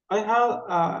 I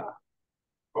had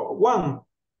one.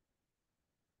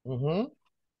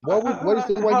 What is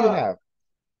the one you have?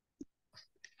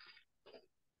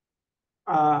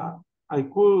 I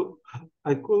could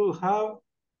have.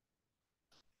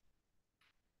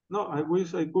 No, I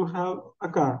wish I could have a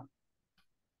car.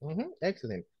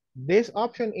 Excellent. This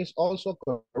option is also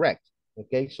correct.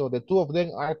 Okay, so the two of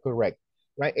them are correct.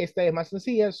 Right? Esta es más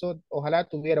sencilla. So, ojalá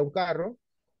tuviera un carro.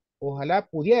 Ojalá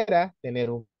pudiera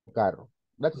tener un carro.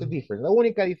 That's the difference. La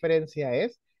única diferencia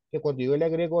es que cuando yo le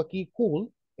agrego aquí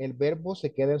cool, el verbo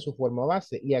se queda en su forma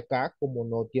base. Y acá, como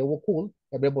no llevo cool,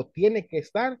 el verbo tiene que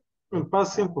estar en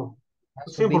past simple.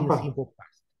 Simple past.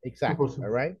 Exactly. Simple.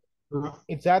 All right.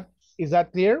 Is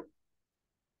that clear?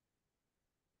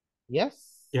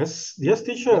 Yes. Yes,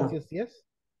 teacher. Yes.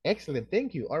 Excellent.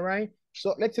 Thank you. All right.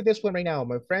 So let's do this one right now,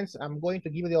 my friends. I'm going to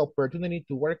give you the opportunity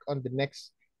to work on the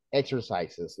next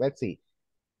exercises. Let's see.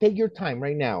 Take your time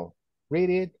right now. Read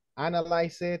it,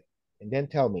 analyze it, and then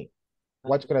tell me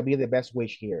what's going to be the best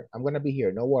wish here. I'm going to be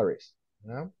here. No worries.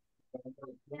 No?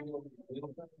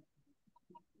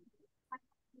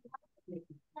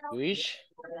 Wish.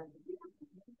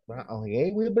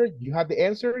 Okay, Wilbur, you have the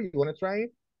answer? You want to try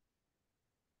it?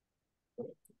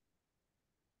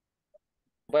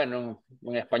 Bueno,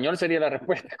 en español sería la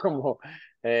respuesta como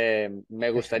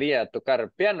me gustaría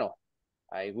tocar piano.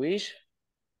 I wish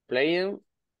playing.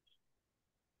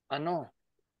 No.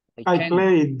 I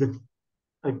played.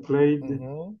 I played.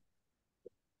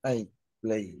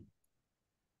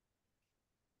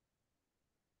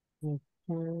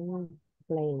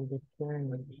 Playing the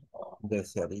piano.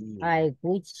 Desearía. I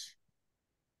wish.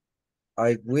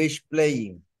 I wish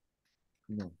playing.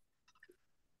 No.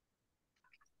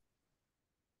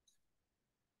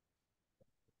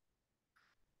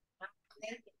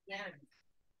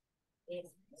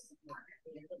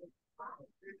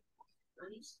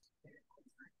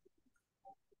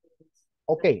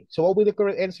 Okay, so what will be the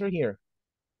correct answer here?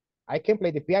 I can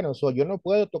play the piano, so yo no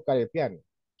puedo tocar el piano.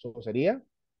 So sería,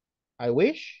 I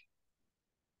wish.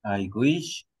 I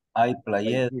wish I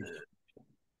played.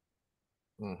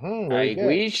 I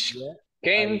wish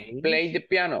can play the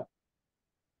piano.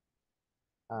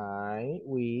 I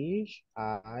wish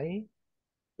I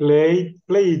Played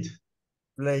Play.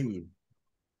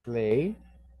 play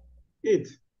it.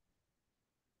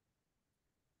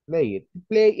 play it.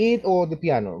 Play it or the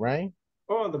piano, right?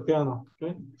 Oh, the piano.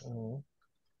 Okay.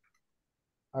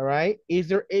 All right. Is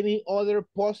there any other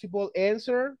possible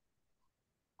answer?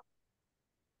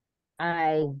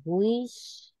 I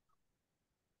wish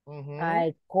Mhm.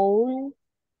 I could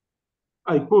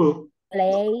I could.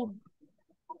 play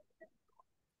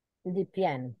the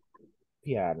piano.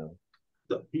 Piano.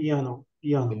 The piano.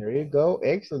 Piano. There you go.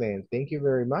 Excellent. Thank you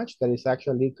very much. That is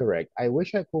actually correct. I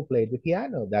wish I could play the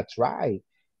piano. That's right.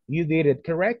 You did it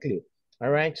correctly. All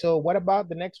right. So what about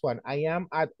the next one? I am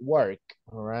at work.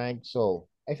 All right. So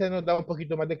esa nos da un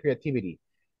poquito más de creativity.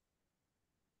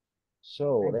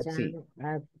 So I let's see. am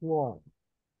at work.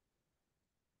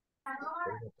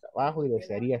 Estoy en trabajo y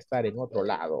desearía estar en otro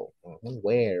lado.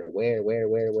 Where?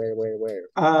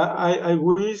 I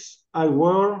wish I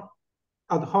were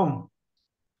at home.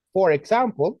 For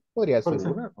example, podría For ser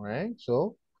example, una, right?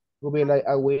 So, will be like,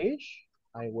 I wish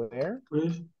I were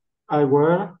wish I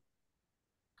were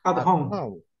at at home.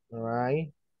 home, all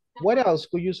right? What else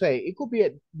could you say? It could be,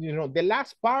 the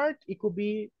last part, it could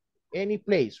be any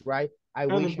place, right? I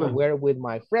Any wish I place. were with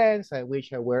my friends. I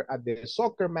wish I were at the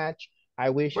soccer match. I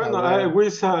wish I Bueno, I were,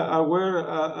 wish I were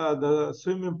at the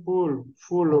swimming pool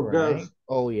full all of girls. right?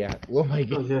 Oh, yeah. Oh, my Oh,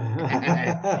 God.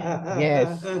 yeah.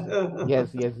 Yes.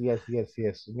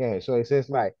 Yeah, so it says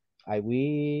like, I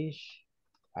wish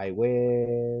I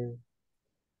were,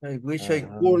 I wish I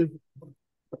uh, could.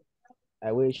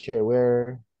 I wish I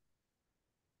were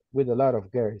with a lot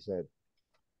of girls. Said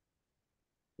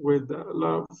With a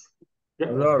lot of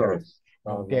girls. Lot of. girls.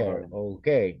 Lot Okay, of.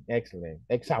 okay, excellent.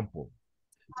 Example.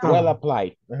 Well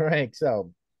applied. All right,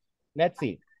 so let's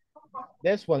see.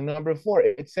 This one, number 4,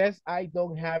 it says, I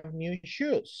don't have new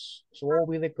shoes. So what will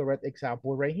be the correct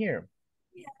example right here?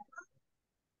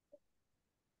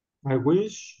 I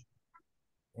wish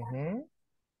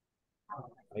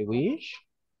I wish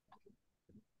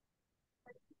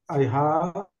I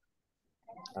had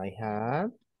I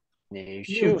had New new,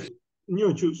 shoes. new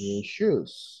new shoes.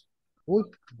 shoes. Ooh,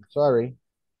 sorry.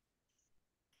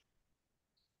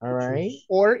 All right. Shoes.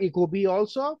 Or it could be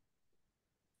also,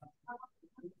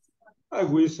 I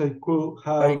wish I could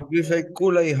I have wish I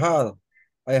could. I have.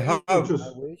 I new have. shoes.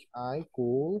 I wish I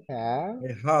could have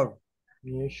I have.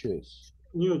 new shoes.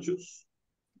 New shoes.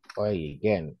 Oh,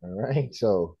 again. All right.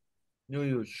 So New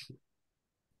use.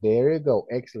 there you go.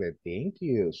 Excellent. Thank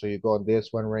you. So you got this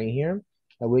one right here.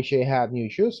 I wish I had new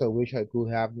shoes. I wish I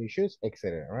could have new shoes.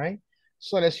 Excellent. All right.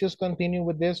 So let's just continue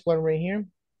with this one right here.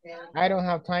 I don't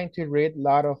have time to read a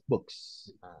lot of books.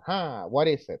 What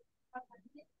is it?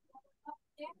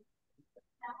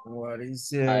 What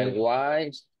is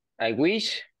I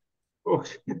wish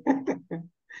Okay.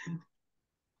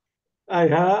 I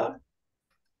have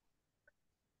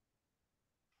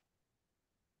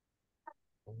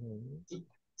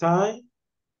time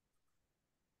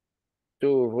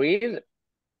to read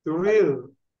to read a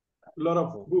lot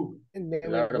of books. And then a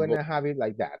we're lot of gonna books. have it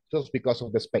like that, just because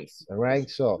of the space. All right.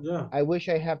 So Yeah. I wish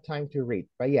I have time to read.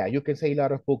 But yeah, you can say a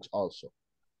lot of books also.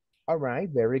 All right,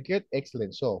 very good.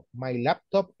 Excellent. So my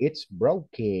laptop, it's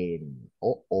broken.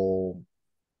 Uh-oh.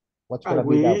 What's I gonna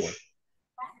be that one?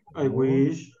 I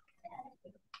wish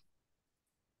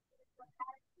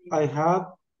I had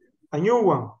a new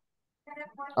one.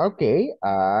 Okay,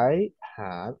 I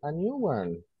have a new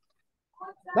one.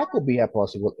 That could be a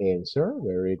possible answer.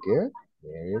 Very good.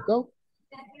 There you go.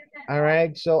 All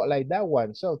right, so like that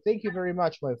one. So thank you very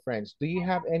much, my friends. Do you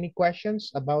have any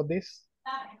questions about this?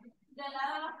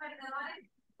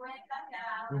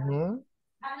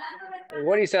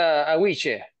 What is a wish?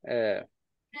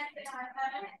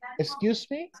 Excuse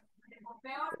me?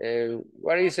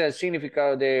 What is the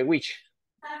significance of the wish?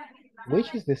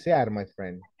 Wish is desear, my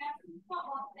friend.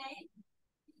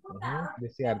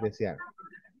 Desear.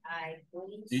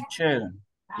 Teacher,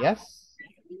 Yes?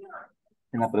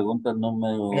 en la pregunta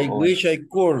número I wish I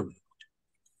could.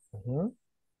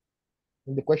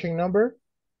 And the question number?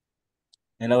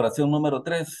 en la oración número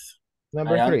 3,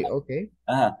 Number 3, okay.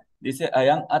 dice I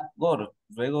am at work.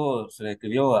 Luego se le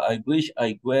escribió I wish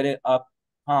I were up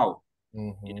how.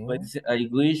 Y después dice I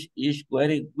wish I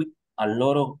were with a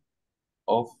lot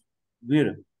of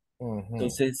beer.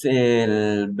 Entonces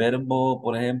el verbo,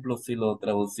 por ejemplo, si lo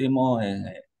traducimos,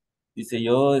 dice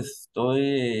yo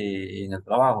estoy en el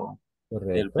trabajo. El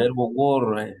Correcto. verbo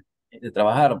work, de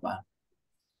trabajar, va.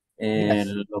 Yes.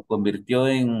 Lo convirtió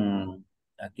en,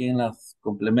 aquí en los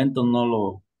complementos no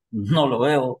lo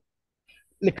veo.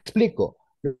 Le explico.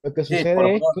 Lo que Sí, por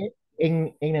sucede es favor. que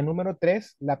En el número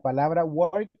 3, la palabra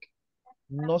work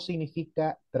no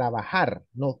significa trabajar,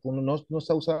 no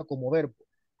está usada como verbo,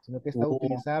 sino que está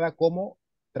utilizada como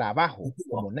trabajo,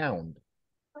 como noun.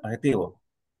 Adjetivo.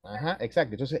 Ajá,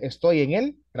 exacto. Entonces, estoy en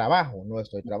el trabajo, no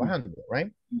estoy trabajando,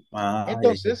 right? Ah, ya, ya.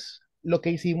 Entonces, lo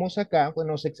que hicimos acá con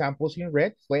los examples in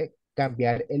red fue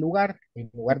cambiar el lugar.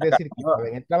 En lugar de decir que estaba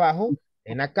en el trabajo,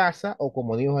 en la casa, o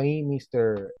como dijo ahí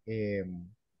Mr.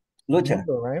 Lucha.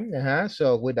 Mundo, right? Ajá,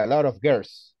 so with a lot of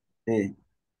girls. Sí.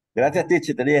 Gracias,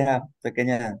 teacher. Tenía esa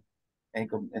pequeña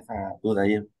esa duda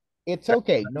ahí. It's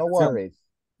okay, no worries.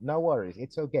 No worries,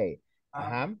 it's okay.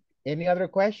 Ajá. Any other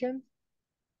questions?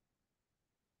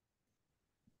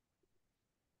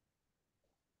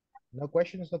 No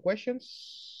questions, no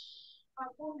questions?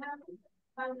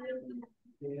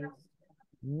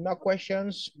 No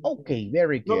questions? Okay,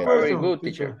 very No good. Very question, good,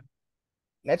 teacher. teacher.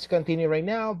 Let's continue right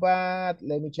now, but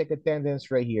let me check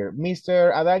attendance right here.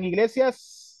 Mr. Adan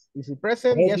Iglesias, is he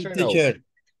present? Yes or no? Teacher.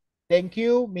 Thank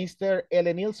you. Mr.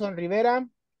 Elenilson Rivera?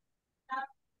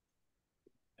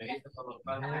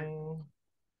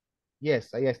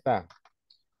 Yes, ahí está.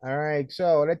 All right,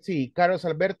 so let's see. Carlos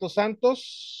Alberto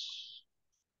Santos.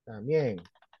 También.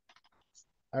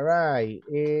 All right.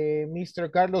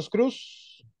 Mr. Carlos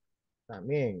Cruz.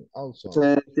 También, also.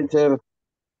 Teacher.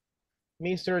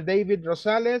 Mr. David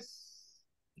Rosales.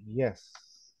 Yes.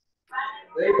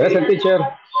 Present, teacher.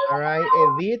 All right.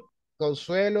 Edith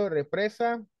Consuelo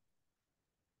Represa.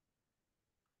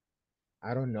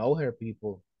 I don't know her,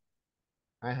 people.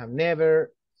 I have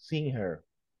never seen her.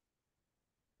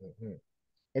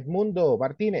 Edmundo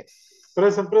Martínez.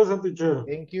 Present, teacher.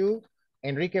 Thank you.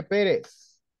 Enrique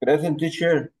Pérez. Present,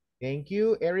 teacher. Thank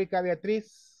you. Erika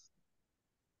Beatriz.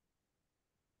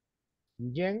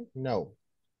 Jen? No.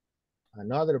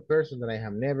 Another person that I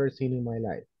have never seen in my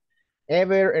life.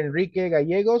 Ever Enrique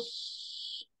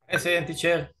Gallegos. Present,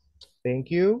 teacher. Thank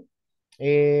you.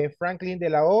 Franklin de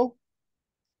la O.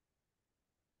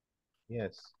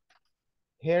 Yes.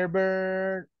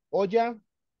 Herbert Oya.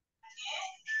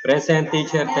 Present,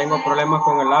 teacher. Tengo problemas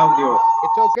con el audio.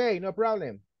 It's okay, no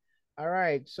problem. All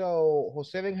right, so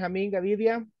José Benjamín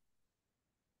Gavidia.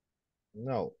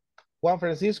 No. Juan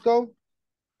Francisco.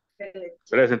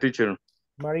 Present, teacher.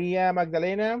 María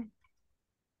Magdalena.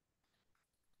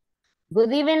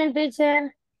 Good evening,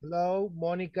 teacher. Hello.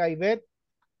 Mónica Ivette.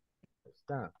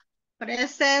 Está.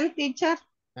 Present, teacher.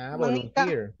 Ah, Mónica,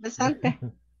 volunteer. presente.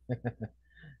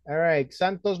 All right.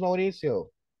 Santos Mauricio.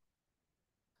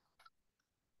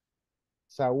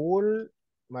 Saúl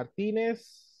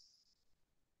Martínez.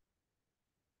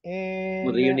 And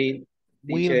Good evening,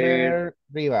 teacher. Wilmer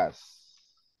Rivas.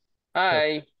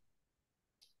 Hi.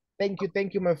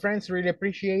 Thank you, my friends. Really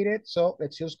appreciate it. So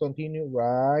let's just continue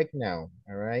right now.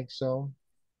 All right. So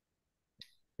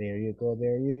there you go.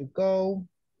 There you go.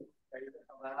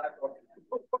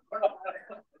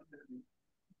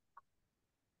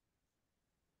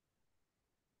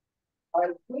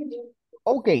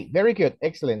 Okay, very good.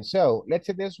 Excellent. So let's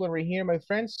set this one right here, my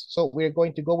friends. So we're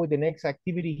going to go with the next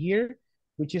activity here,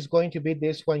 which is going to be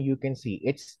this one. You can see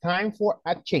it's time for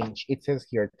a change. It says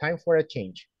here, time for a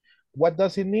change. What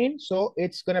does it mean? So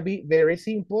it's going to be very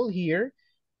simple here.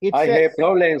 It I says, have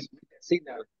problems with the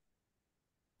signal.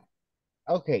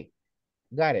 okay,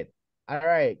 got it. All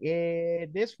right.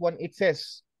 This one, it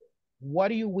says, what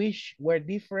do you wish were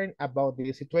different about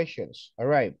these situations? All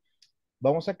right.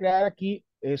 Vamos a crear aquí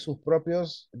sus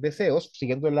propios deseos,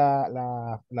 siguiendo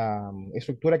la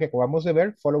estructura que acabamos de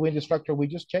ver, following the structure we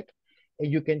just checked,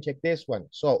 and you can check this one.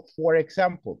 So, for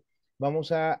example,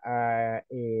 vamos a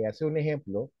hacer un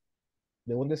ejemplo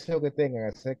de un deseo que tengan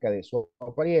acerca de su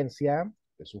apariencia,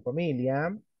 de su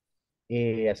familia,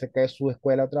 acerca de su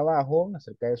escuela o trabajo,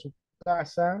 acerca de su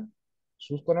casa,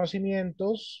 sus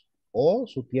conocimientos o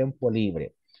su tiempo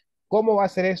libre. ¿Cómo va a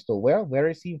ser esto? Well,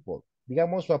 very simple.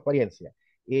 Digamos su apariencia.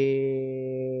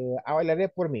 Hablaré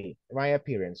por mí, my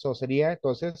appearance. So sería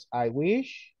entonces, I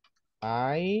wish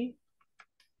I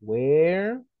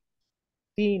were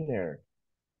thinner.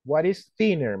 What is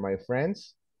thinner, my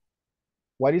friends?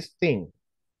 What is thin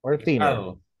or thinner?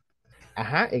 Delgado.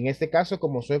 Ajá, en este caso,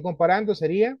 como estoy comparando,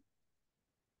 sería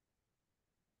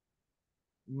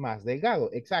más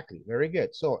delgado. Exactly, very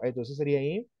good. So, entonces sería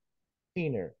ahí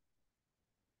thinner.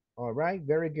 All right,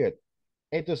 very good.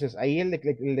 Entonces, ahí el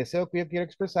deseo que yo quiero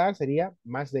expresar sería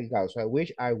más delgado. So, I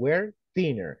wish I were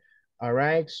thinner. All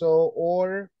right, so,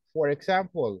 or, for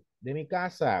example, de mi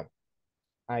casa,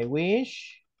 I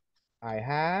wish I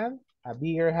had a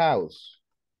bigger house.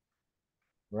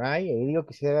 Right, ahí digo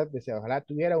quisiera, ojalá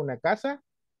tuviera una casa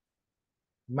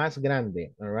más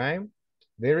grande. All right,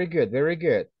 very good, very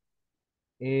good.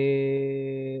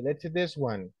 Let's see this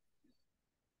one.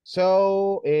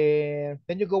 So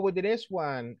then you go with this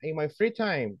one. In my free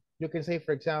time, you can say,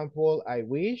 for example, I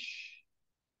wish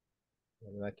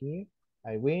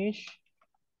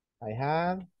I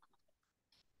had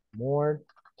more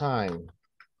time.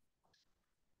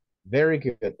 Very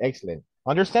good. Excellent.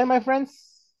 Understand, my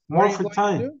friends? More What are you free going to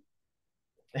time. do?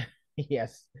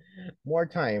 Yes, more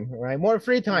time, right? More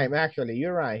free time, actually.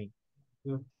 You're right.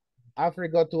 Yeah. I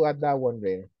forgot to add that one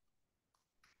there.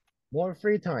 More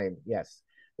free time. Yes,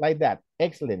 like that.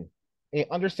 Excellent.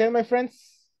 Understand, my friends?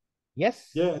 Yes?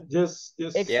 Yeah, yes,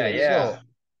 yes. Excellent. Yeah, yeah. So,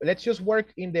 let's just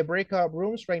work in the breakout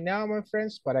rooms right now, my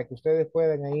friends, para que ustedes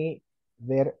puedan ahí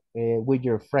ver with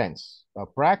your friends.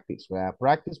 Practice,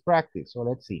 practice, practice. So,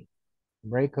 let's see.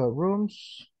 Breakout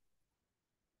rooms.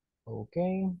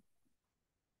 Okay.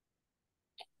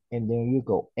 And there you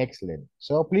go. Excellent.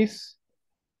 So, please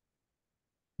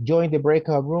join the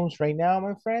breakout rooms right now,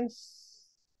 my friends,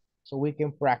 so we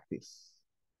can practice.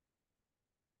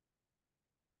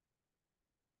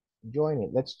 Join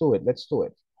it. Let's do it. Let's do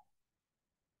it.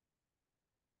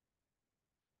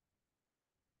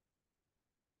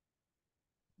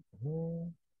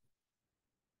 Mhm.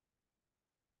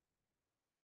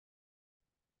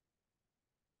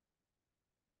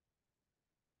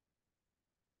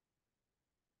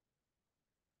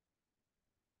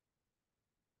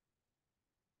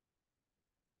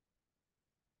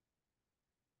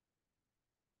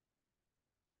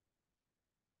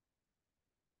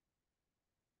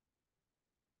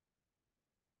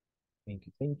 Thank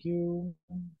you. Thank you.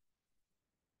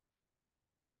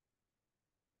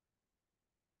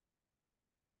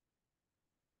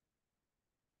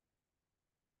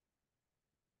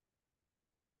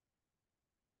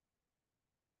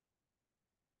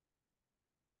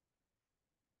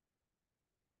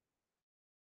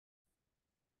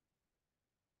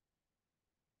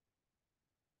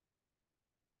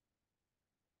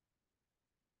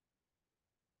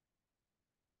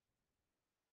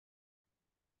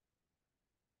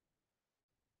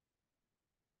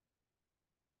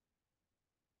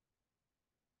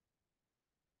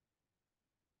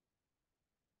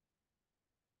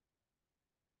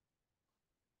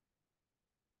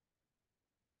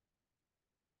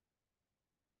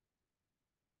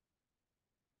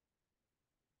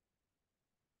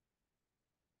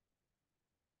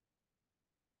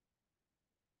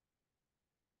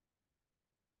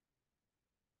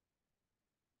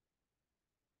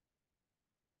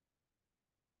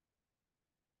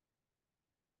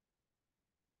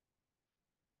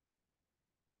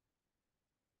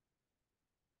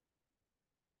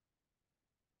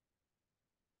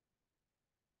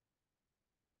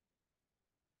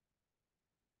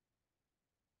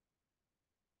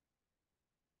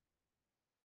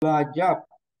 La job.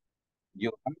 Yo,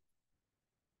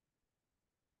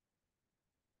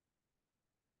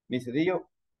 mi cedillo.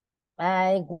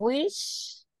 I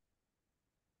wish,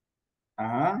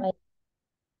 Ajá.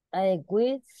 I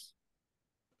wish,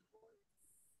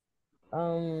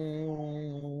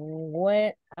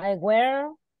 where I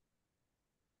wear,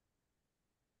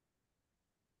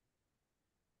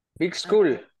 Big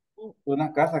school.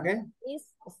 ¿Una casa qué?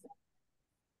 is-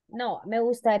 no, me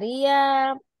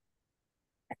gustaría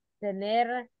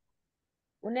tener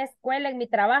una escuela en mi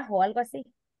trabajo, algo así.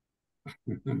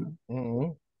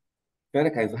 Mhm.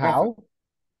 Cerca de su casa. How?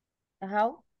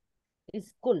 How?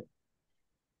 It's cool.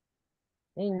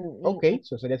 Okay,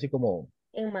 so sería así como.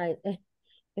 In my,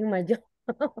 in my job.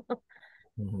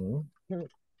 Mhm.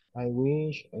 I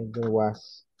wish there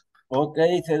was. Ok,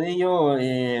 Cedillo,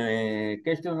 ¿qué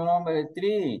es tu nombre?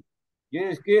 Tri.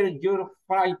 You skill your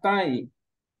free time.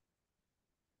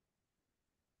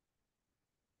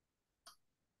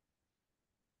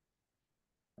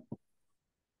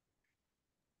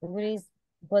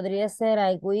 Podría ser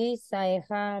I wish I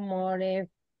have more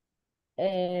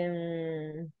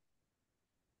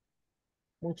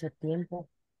mucho tiempo.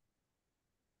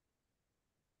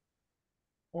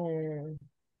 Em,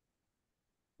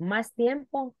 más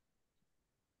tiempo,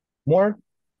 More,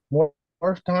 more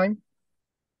time.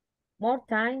 more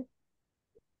time.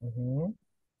 Mhm.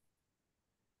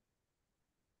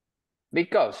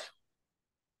 Because.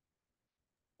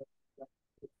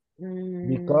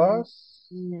 Because.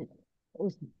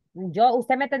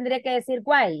 Usted me tendría que decir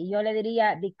why, y yo le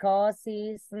diría because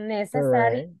it's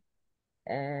necessary.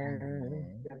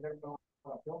 Correct.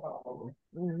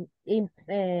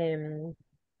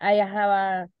 I have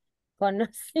a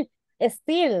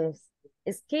skills,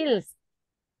 skills,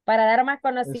 para dar más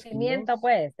conocimiento, Skills.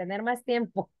 pues, tener más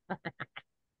tiempo.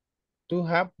 To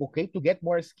have, okay, to get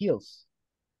more skills.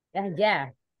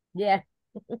 Yeah, yeah.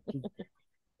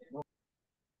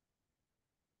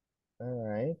 All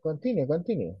right, continue.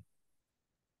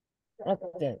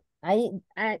 Okay. I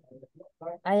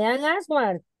am asked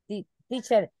one,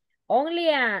 teacher.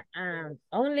 Only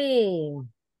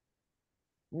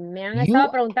me han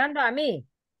estado preguntando a mí.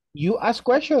 You ask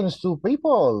questions to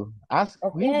people. Ask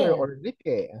Wilber Okay. or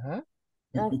Enrique.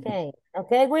 Okay.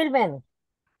 Okay, Wilben.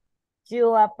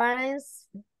 Your parents,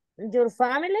 your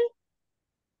family?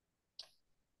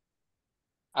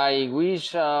 I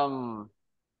wish have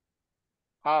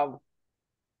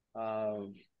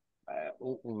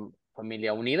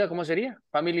familia unida, ¿cómo sería?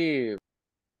 Family.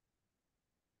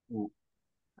 O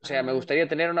sea, me gustaría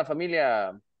tener una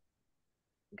familia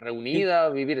reunida,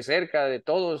 vivir cerca de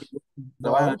todos.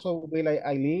 No, so be like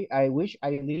I wish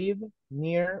I live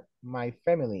near my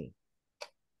family.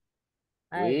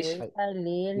 I wish I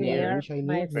live near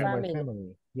my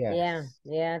family. Yes.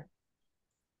 Yeah.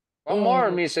 One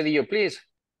more, Miss Cedillo, please.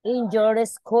 In your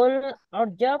school or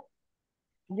job,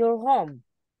 your home.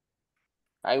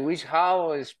 I wish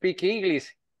how speak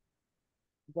English.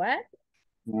 What?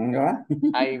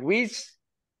 I wish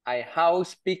I how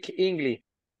speak English.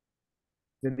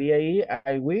 Sería ahí,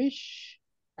 I wish.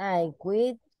 I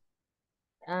quit.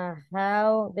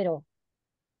 How, pero.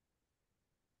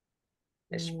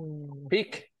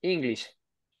 Speak English.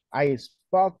 I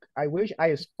wish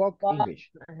I spoke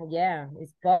English. Yeah,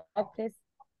 spoke is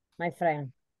my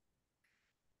friend.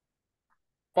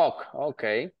 Spoke,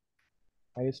 okay.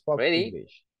 I spoke Ready?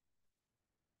 English.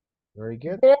 Very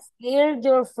good. Best clear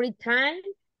your free time.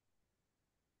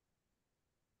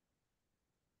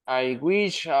 I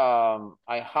wish I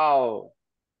have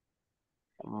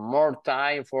more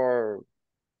time for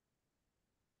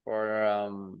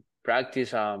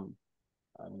practice and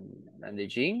the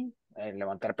gym.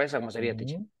 Levantar pesas, ¿cómo sería,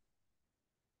 teacher?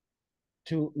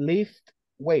 To lift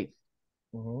weight.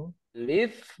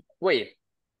 Lift weight.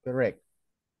 Correct.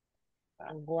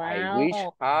 Wow. I wish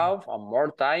have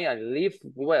more time and lift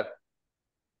weight.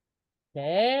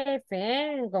 Okay,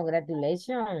 fan,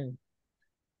 congratulations.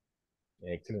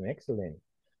 Excellent.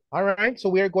 All right, so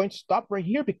we are going to stop right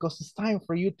here because it's time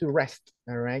for you to rest.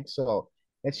 All right, so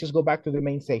let's just go back to the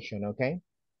main section, okay?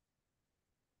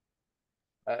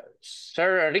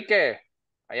 Sir Enrique,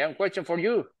 I have a question for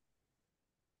you.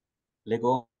 Let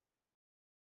go.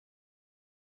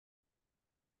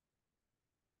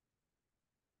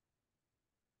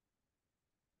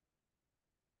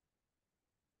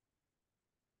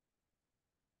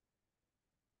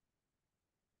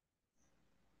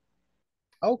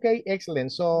 Okay,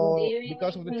 excellent. So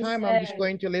because of the time, I'm just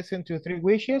going to listen to 3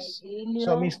 wishes.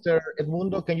 So Mr.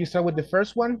 Edmundo, can you start with the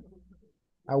first one?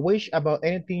 A wish about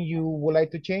anything you would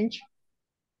like to change?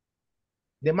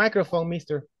 The microphone,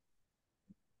 mister.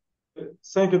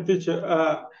 Thank you, teacher.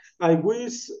 I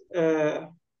wish I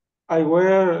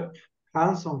were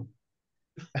handsome.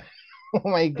 Oh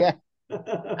my God.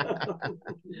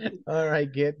 All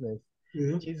right, goodness.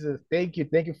 Jesus, thank you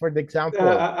for the example.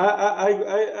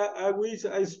 I wish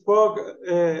I spoke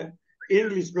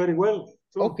English very well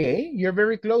too. Okay, you're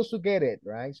very close to get it,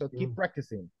 right? So keep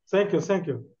practicing. Thank you.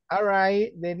 All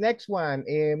right, the next one,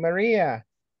 Maria,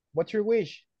 what's your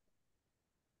wish?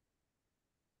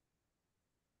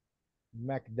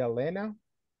 Magdalena?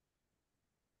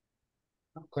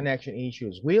 Connection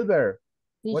issues. Wilber,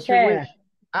 what's your wish?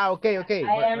 Okay.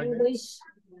 I am wish.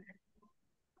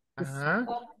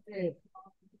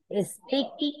 Speak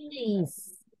English,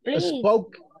 please.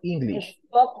 Spoke English.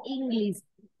 Spoke English.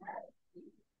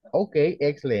 Okay,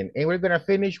 excellent. And we're gonna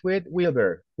finish with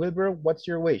Wilber. Wilber, what's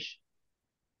your wish?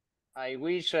 I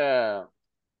wish have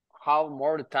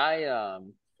more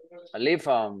time I live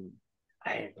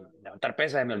levantar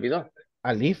pesas, me olvidó.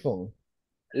 A lifon.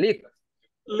 Lift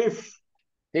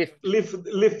there.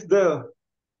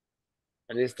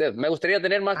 Me gustaría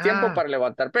tener más tiempo para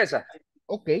levantar pesas.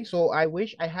 Okay, so I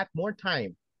wish I had more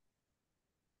time.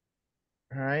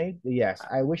 All right, yes,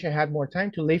 I wish I had more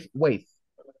time to lift weights.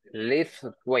 Lift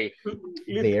weight.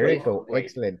 There you go,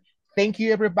 excellent. Thank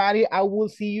you, everybody. I will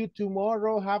see you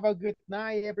tomorrow. Have a good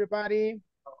night, everybody.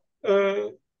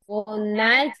 Good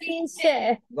night,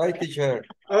 teacher. Bye, teacher.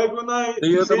 Good night.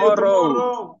 See you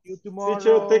tomorrow. See you tomorrow.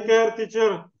 Teacher, take care,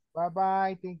 teacher.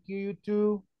 Bye-bye. Thank you, you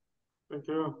too. Thank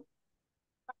you.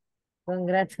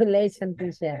 Congratulations,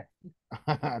 teacher.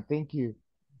 Thank you.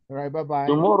 All right, bye-bye.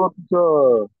 Tomorrow,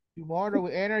 teacher. Tomorrow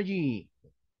with energy.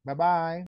 Bye-bye.